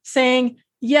Archer saying,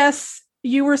 yes,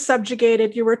 you were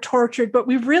subjugated, you were tortured, but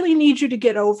we really need you to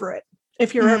get over it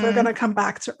if you're ever going to come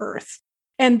back to Earth.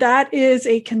 And that is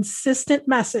a consistent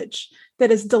message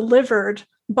that is delivered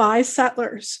by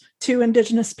settlers to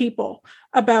Indigenous people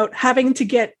about having to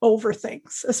get over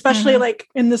things, especially like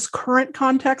in this current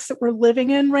context that we're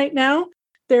living in right now.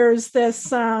 There's this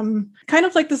kind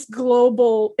of like this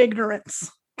global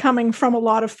ignorance coming from a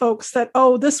lot of folks that,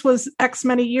 oh, this was X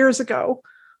many years ago.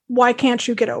 Why can't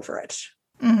you get over it?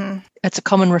 Mm-hmm. It's a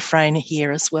common refrain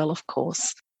here as well, of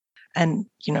course. And,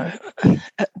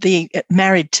 the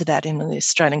married to that in the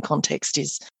Australian context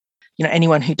is,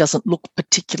 anyone who doesn't look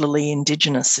particularly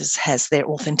Indigenous has their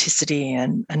authenticity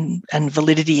and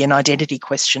validity and identity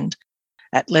questioned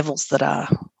at levels that are,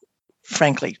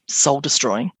 frankly,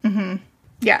 soul-destroying. Mm-hmm.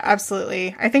 Yeah,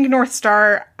 absolutely. I think North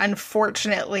Star,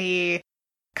 unfortunately,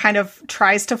 kind of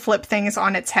tries to flip things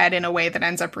on its head in a way that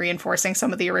ends up reinforcing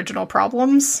some of the original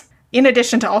problems, in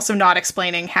addition to also not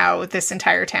explaining how this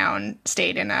entire town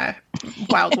stayed in a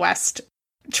Wild West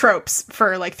tropes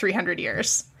for like 300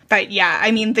 years. But yeah,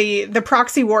 I mean, the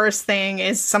proxy wars thing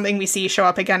is something we see show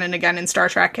up again and again in Star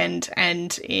Trek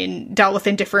and dealt with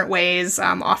in different ways,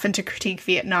 often to critique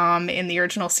Vietnam in the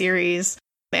original series.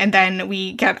 And then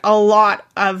we get a lot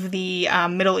of the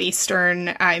Middle Eastern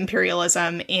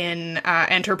imperialism in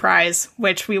Enterprise,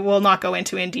 which we will not go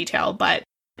into in detail, but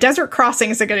Desert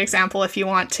Crossing is a good example if you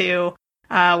want to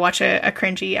watch a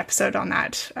cringy episode on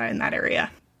that in that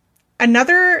area.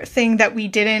 Another thing that we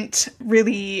didn't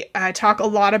really talk a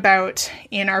lot about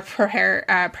in our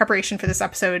preparation for this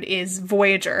episode is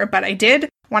Voyager, but I did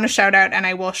want to shout out, and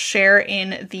I will share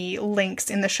in the links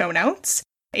in the show notes,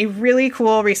 a really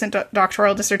cool recent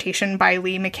doctoral dissertation by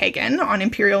Lee McKagan on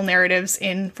imperial narratives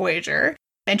in Voyager.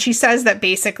 And she says that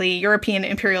basically European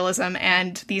imperialism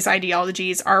and these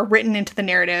ideologies are written into the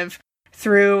narrative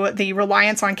through the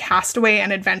reliance on castaway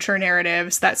and adventure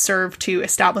narratives that serve to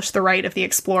establish the right of the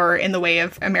explorer in the way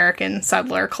of American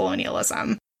settler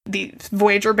colonialism. The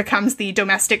Voyager becomes the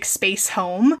domestic space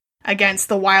home against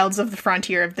the wilds of the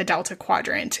frontier of the Delta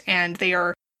Quadrant, and they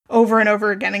are over and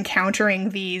over again encountering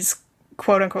these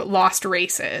quote-unquote lost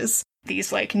races,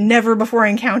 these like never before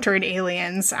encountered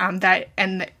aliens, that,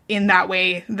 and in that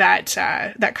way that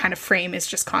that kind of frame is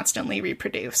just constantly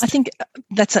reproduced. I think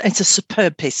it's a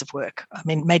superb piece of work. I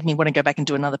mean, it made me want to go back and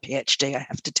do another PhD, I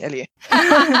have to tell you.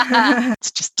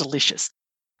 It's just delicious.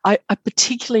 I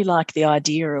particularly like the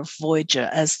idea of Voyager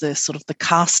as the sort of the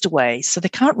castaway. So they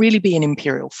can't really be an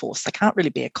imperial force. They can't really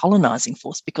be a colonizing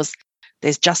force because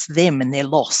there's just them and they're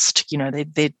lost. You know,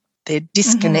 they're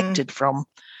disconnected from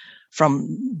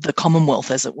the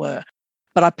Commonwealth, as it were.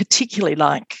 But I particularly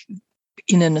like,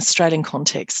 in an Australian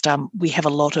context, we have a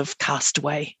lot of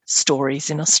castaway stories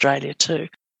in Australia too.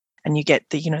 And you get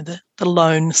the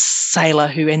lone sailor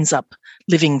who ends up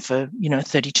living for,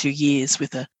 32 years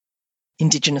with a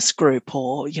Indigenous group,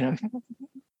 or,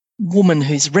 woman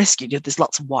who's rescued. There's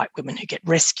lots of white women who get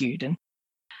rescued and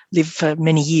live for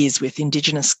many years with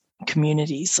Indigenous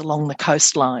communities along the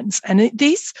coastlines. And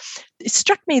it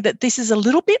struck me that this is a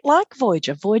little bit like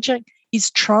Voyager. Voyager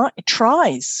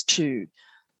tries to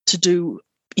do,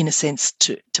 in a sense,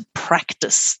 to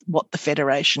practice what the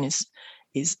Federation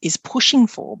is pushing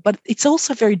for, but it's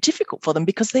also very difficult for them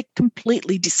because they're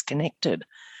completely disconnected.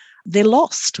 They're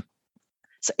lost.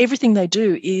 So everything they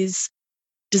do is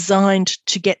designed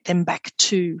to get them back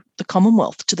to the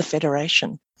Commonwealth, to the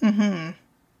Federation. Mm-hmm.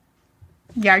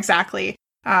 Yeah, exactly.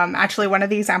 Actually, one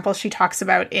of the examples she talks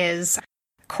about is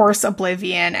Course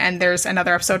Oblivion, and there's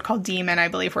another episode called Demon, I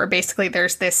believe, where basically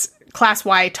there's this Class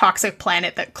Y toxic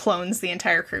planet that clones the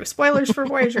entire crew. Spoilers for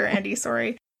Voyager, Andy,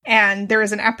 sorry. And there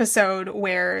is an episode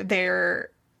where they're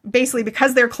basically,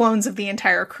 because they're clones of the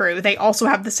entire crew, they also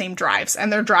have the same drives,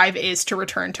 and their drive is to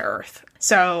return to Earth.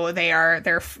 So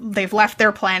they've left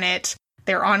their planet.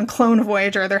 They're on clone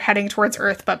Voyager. They're heading towards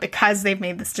Earth, but because they've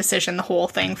made this decision, the whole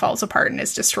thing falls apart and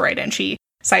is destroyed. And she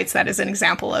cites that as an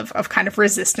example of kind of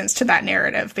resistance to that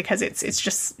narrative, because it's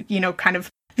just, kind of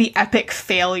the epic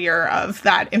failure of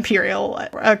that imperial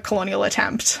colonial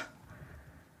attempt.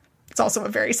 It's also a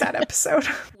very sad episode.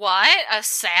 What? A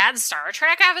sad Star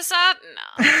Trek episode?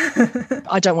 No.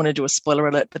 I don't want to do a spoiler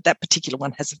alert, but that particular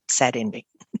one has a sad ending.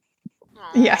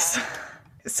 Yes.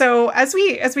 So as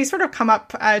we sort of come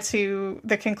up to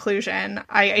the conclusion,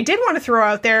 I did want to throw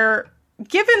out there,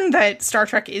 given that Star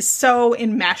Trek is so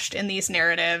enmeshed in these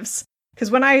narratives,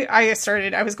 because when I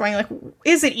started, I was going like,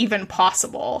 is it even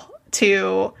possible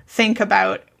to think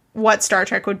about what Star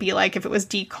Trek would be like if it was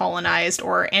decolonized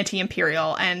or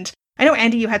anti-imperial? And I know,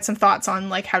 Andy, you had some thoughts on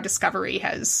like how Discovery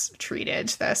has treated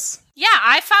this. Yeah,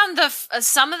 I found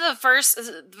some of the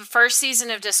first season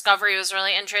of Discovery was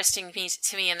really interesting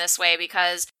to me in this way,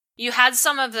 because you had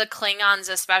some of the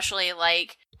Klingons especially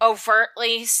like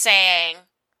overtly saying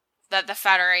that the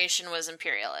Federation was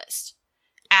imperialist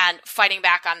and fighting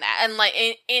back on that, and like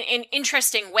in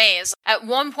interesting ways. At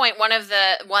one point, one of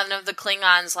the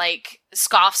Klingons like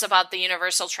scoffs about the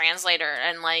Universal Translator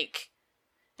and like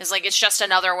is like, it's just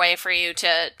another way for you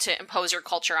to impose your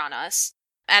culture on us.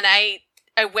 And I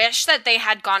wish that they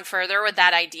had gone further with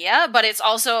that idea, but it's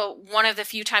also one of the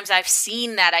few times I've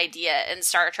seen that idea in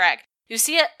Star Trek. You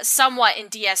see it somewhat in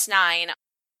DS9.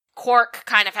 Quark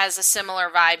kind of has a similar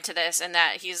vibe to this, in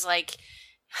that he's like,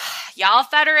 y'all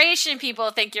Federation people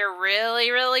think you're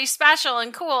really, really special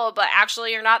and cool, but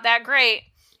actually you're not that great.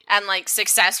 And like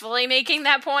successfully making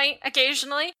that point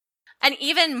occasionally. And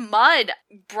even Mudd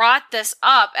brought this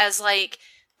up as like,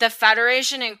 the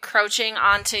Federation encroaching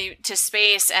onto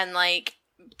space and like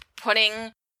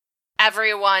putting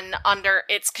everyone under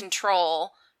its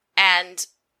control and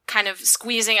kind of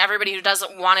squeezing everybody who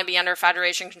doesn't want to be under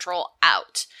Federation control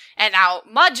out. And now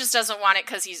Mudd just doesn't want it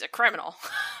because he's a criminal.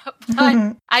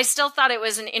 But I still thought it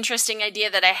was an interesting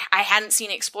idea that I hadn't seen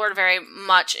explored very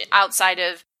much outside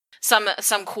of some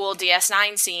cool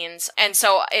DS9 scenes. And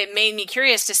so it made me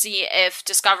curious to see if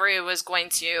Discovery was going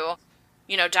to,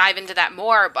 you know, dive into that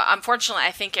more. But unfortunately,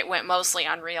 I think it went mostly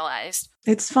unrealized.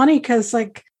 It's funny because,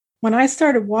 like, when I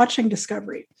started watching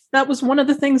Discovery, that was one of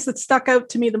the things that stuck out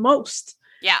to me the most.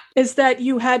 Yeah. Is that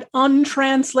you had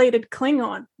untranslated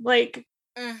Klingon. Like,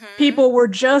 people were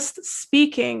just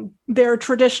speaking their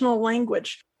traditional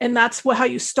language. And that's how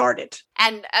you started.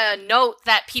 And note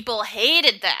that people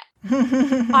hated that.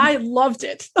 I loved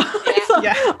it.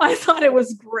 I thought it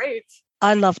was great.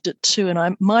 I loved it too.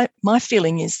 And my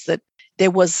feeling is that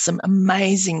there was some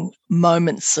amazing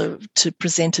moments to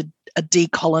present a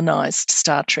decolonized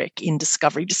Star Trek in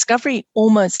Discovery. Discovery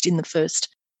almost in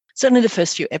certainly the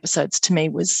first few episodes to me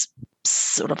was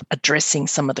sort of addressing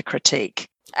some of the critique.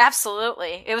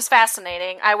 Absolutely. It was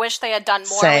fascinating. I wish they had done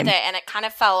more with it, and it kind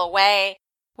of fell away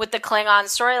with the Klingon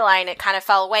storyline. It kind of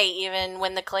fell away even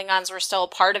when the Klingons were still a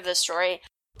part of the story.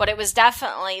 But it was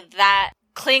definitely that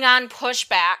Klingon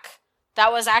pushback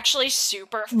that was actually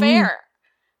super fair.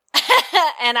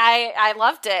 And I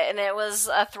loved it, and it was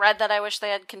a thread that I wish they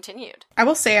had continued. I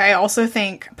will say I also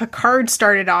think Picard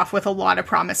started off with a lot of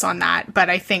promise on that, but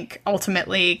I think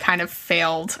ultimately kind of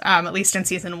failed, at least in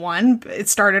season 1. It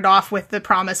started off with the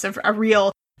promise of a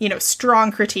real, you know,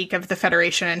 strong critique of the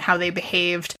Federation and how they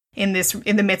behaved in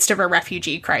the midst of a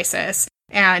refugee crisis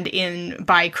and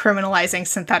by criminalizing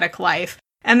synthetic life.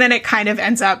 And then it kind of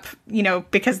ends up, you know,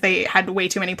 because they had way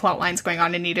too many plot lines going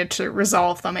on and needed to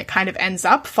resolve them, it kind of ends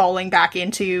up falling back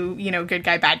into, you know, good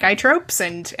guy, bad guy tropes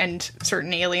and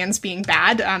certain aliens being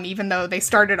bad, even though they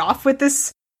started off with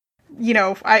this, you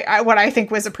know, what I think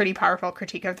was a pretty powerful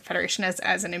critique of the Federation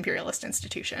as an imperialist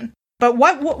institution. But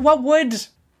what would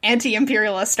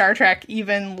anti-imperialist Star Trek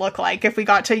even look like if we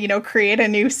got to, you know, create a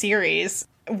new series?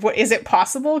 Is it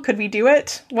possible? Could we do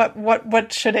it?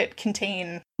 What should it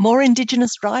contain? More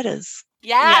Indigenous writers.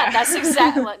 Yeah. That's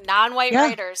exactly what non-white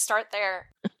writers. Start there.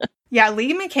 Yeah,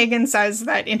 Lee McKagan says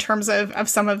that in terms of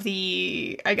some of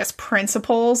the, I guess,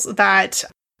 principles that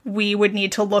we would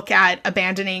need to look at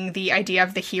abandoning the idea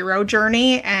of the hero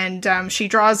journey. And she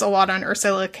draws a lot on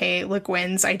Ursula K. Le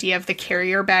Guin's idea of the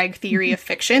carrier bag theory of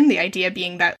fiction, the idea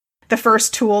being that the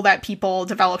first tool that people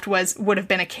developed would have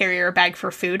been a carrier bag for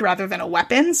food rather than a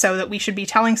weapon, so that we should be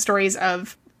telling stories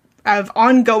of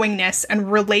ongoingness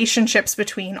and relationships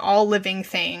between all living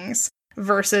things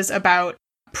versus about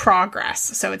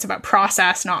progress. So it's about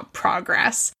process, not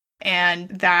progress. And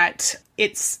that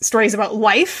it's stories about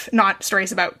life, not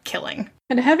stories about killing.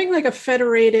 And having like a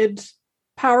federated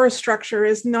power structure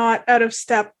is not out of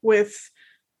step with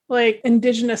like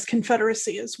Indigenous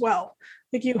confederacy as well.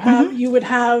 Like you would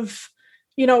have,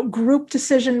 you know, group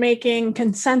decision making,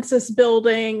 consensus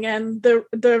building, and the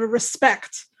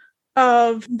respect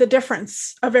of the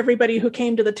difference of everybody who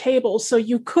came to the table. So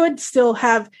you could still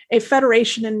have a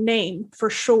federation in name for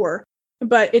sure,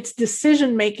 but its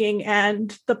decision making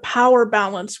and the power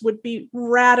balance would be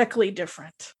radically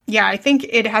different. Yeah, I think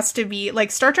it has to be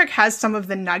like Star Trek has some of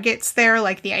the nuggets there,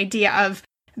 like the idea of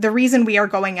the reason we are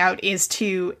going out is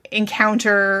to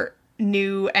encounter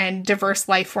new and diverse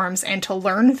life forms and to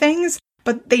learn things,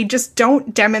 but they just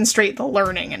don't demonstrate the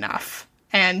learning enough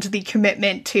and the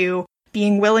commitment to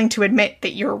being willing to admit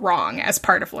that you're wrong as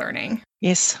part of learning.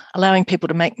 Yes, allowing people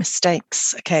to make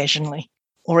mistakes occasionally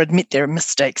or admit their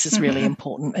mistakes is really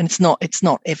important, and it's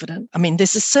not evident. I mean,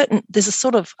 there's a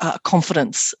sort of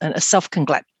confidence and a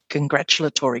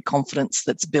self-congratulatory confidence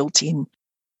that's built in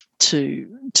to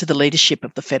the leadership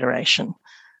of the Federation.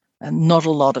 And not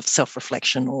a lot of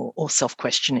self-reflection or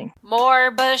self-questioning.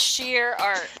 More Bashir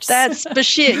arcs. That's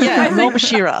Bashir, yeah, more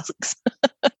Bashir arcs.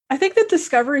 I think that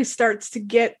Discovery starts to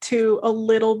get to a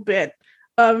little bit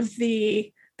of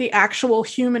the actual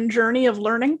human journey of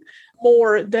learning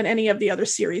more than any of the other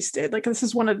series did. Like, this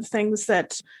is one of the things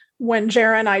that when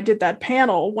Jara and I did that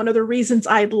panel, one of the reasons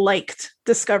I liked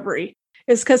Discovery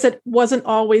is because it wasn't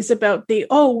always about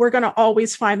we're going to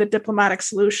always find the diplomatic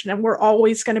solution and we're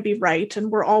always going to be right and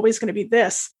we're always going to be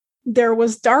this. There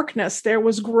was darkness, there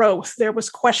was growth, there was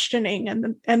questioning,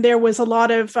 and there was a lot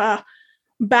of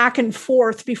back and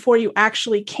forth before you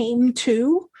actually came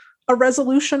to a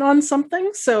resolution on something.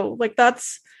 So like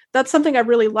that's something I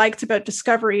really liked about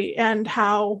Discovery, and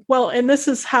how, well, and this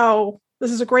is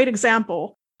a great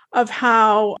example of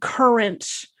how current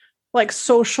like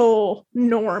social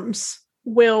norms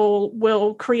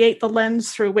will create the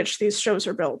lens through which these shows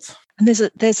are built. And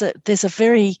there's a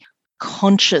very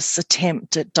conscious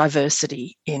attempt at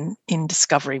diversity in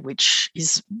Discovery, which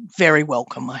is very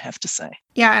welcome, I have to say.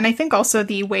 Yeah, and I think also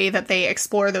the way that they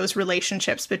explore those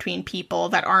relationships between people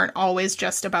that aren't always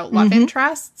just about love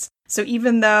interests. So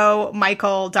even though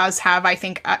Michael does have, I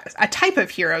think, a type of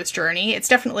hero's journey, it's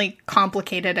definitely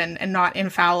complicated and not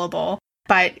infallible.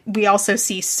 But we also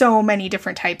see so many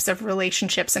different types of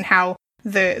relationships and how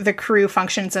the crew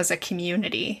functions as a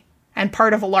community and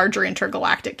part of a larger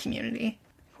intergalactic community.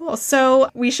 Cool. So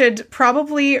we should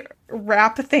probably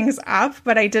wrap things up,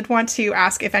 but I did want to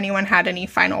ask if anyone had any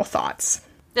final thoughts.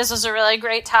 This was a really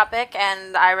great topic,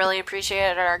 and I really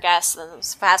appreciated our guests. It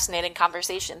was a fascinating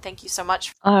conversation. Thank you so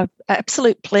much.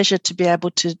 Absolute pleasure to be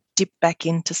able to dip back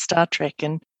into Star Trek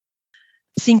and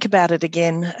think about it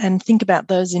again and think about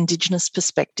those Indigenous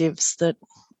perspectives that,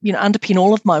 underpin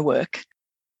all of my work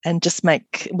and just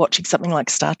make watching something like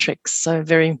Star Trek so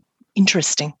very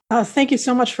interesting. Thank you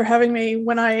so much for having me.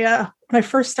 When I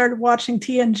first started watching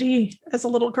TNG as a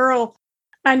little girl,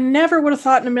 I never would have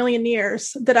thought in a million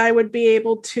years that I would be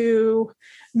able to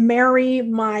marry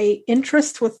my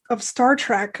interest of Star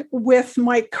Trek with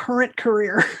my current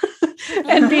career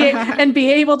and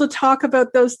be able to talk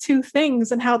about those two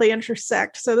things and how they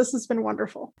intersect. So this has been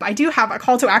wonderful. I do have a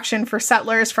call to action for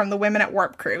settlers from the Women at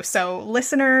Warp crew. So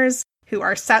listeners who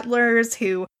are settlers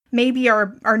who maybe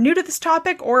are new to this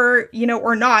topic or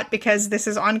not, because this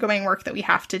is ongoing work that we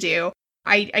have to do.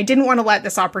 I didn't want to let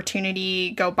this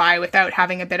opportunity go by without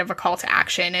having a bit of a call to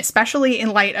action, especially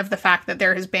in light of the fact that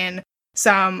there has been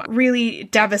some really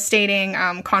devastating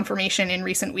confirmation in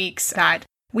recent weeks that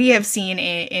we have seen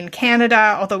in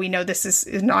Canada, although we know this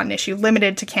is not an issue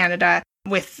limited to Canada,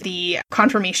 with the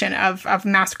confirmation of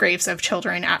mass graves of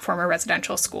children at former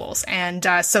residential schools. And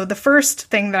so the first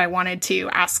thing that I wanted to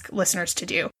ask listeners to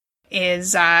do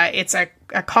is it's a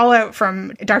call out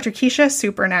from Dr. Keisha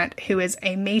Supernet, who is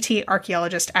a Métis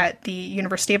archaeologist at the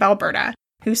University of Alberta,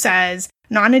 who says,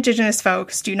 non-Indigenous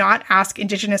folks, do not ask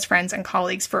Indigenous friends and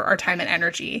colleagues for our time and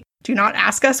energy. Do not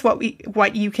ask us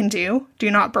what you can do. Do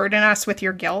not burden us with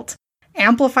your guilt.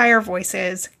 Amplify our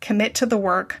voices, commit to the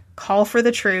work, call for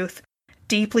the truth,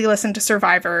 deeply listen to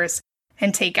survivors,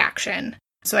 and take action.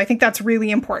 So I think that's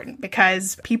really important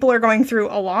because people are going through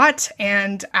a lot,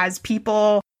 and as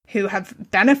people who have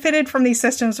benefited from these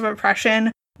systems of oppression,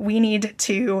 we need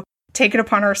to take it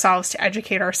upon ourselves to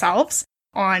educate ourselves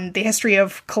on the history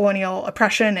of colonial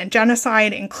oppression and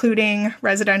genocide, including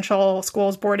residential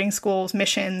schools, boarding schools,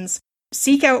 missions.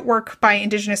 Seek out work by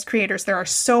Indigenous creators. There are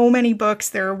so many books,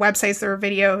 there are websites, there are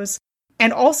videos,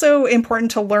 and also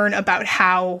important to learn about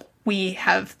how we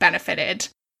have benefited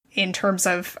in terms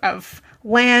of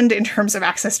land, in terms of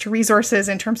access to resources,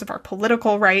 in terms of our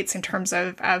political rights, in terms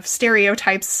of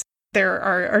stereotypes. There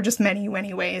are just many,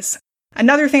 many ways.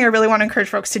 Another thing I really want to encourage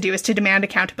folks to do is to demand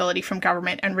accountability from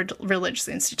government and religious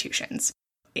institutions.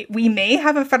 We may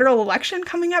have a federal election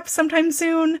coming up sometime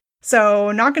soon,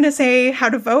 so not going to say how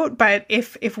to vote, but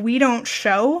if we don't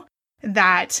show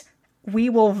that we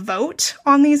will vote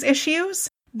on these issues,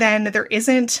 then there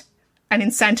isn't an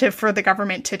incentive for the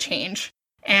government to change.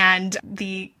 And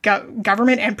the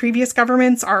government and previous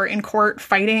governments are in court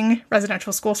fighting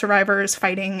residential school survivors,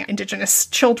 fighting Indigenous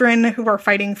children who are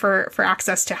fighting for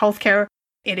access to healthcare.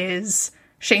 It is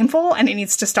shameful and it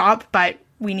needs to stop, but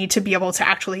we need to be able to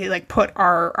actually put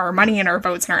our money and our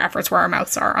votes and our efforts where our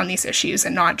mouths are on these issues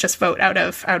and not just vote out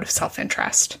of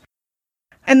self-interest.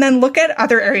 And then look at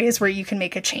other areas where you can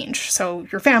make a change. So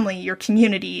your family, your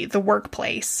community, the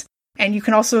workplace. And you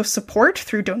can also support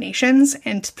through donations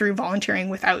and through volunteering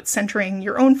without centering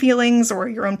your own feelings or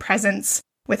your own presence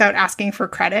without asking for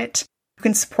credit. You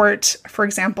can support, for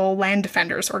example, land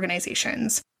defenders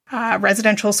organizations,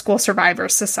 residential school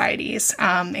survivors societies,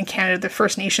 in Canada, the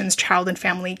First Nations Child and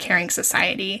Family Caring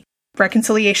Society,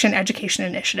 reconciliation education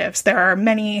initiatives. There are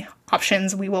many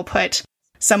options. We will put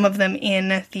some of them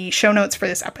in the show notes for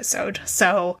this episode.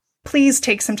 So please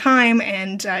take some time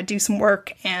and do some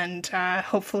work, and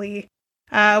hopefully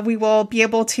we will be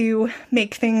able to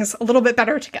make things a little bit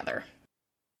better together.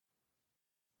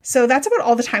 So that's about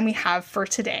all the time we have for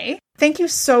today. Thank you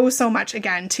so much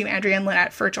again to Andrea and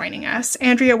Lynette for joining us.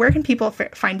 Andrea, where can people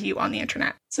find you on the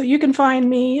internet? So you can find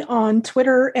me on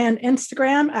Twitter and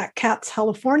Instagram at Cats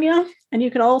California. And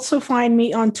you can also find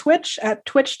me on Twitch at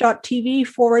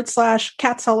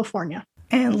twitch.tv/Cats California.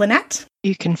 And Lynette?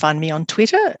 You can find me on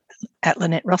Twitter at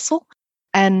Lynette Russell.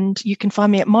 And you can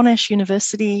find me at Monash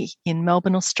University in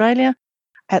Melbourne, Australia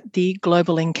at the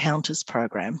Global Encounters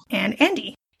program. And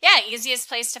Andy? Yeah, easiest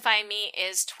place to find me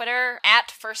is Twitter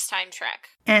 @FirstTimeTrek.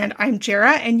 And I'm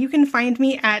Jera, and you can find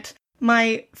me at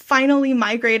my finally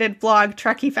migrated blog,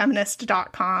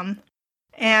 TrekkieFeminist.com.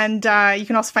 And you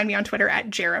can also find me on Twitter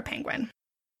 @JeraPenguin.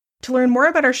 To learn more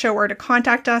about our show or to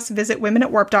contact us, visit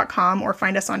womenatwarp.com or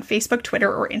find us on Facebook,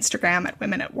 Twitter, or Instagram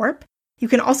 @WomenAtWarp. You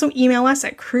can also email us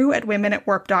at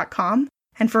crew@womenatwarp.com.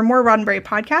 And for more Roddenberry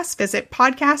podcasts, visit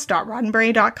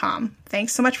podcast.roddenberry.com.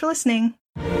 Thanks so much for listening.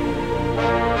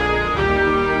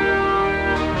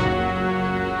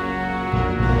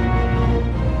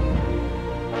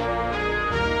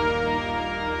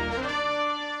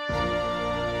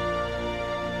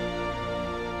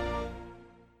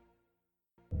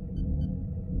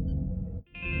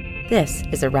 This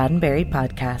is a Roddenberry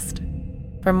podcast.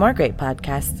 For more great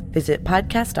podcasts, visit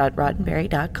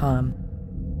podcast.roddenberry.com.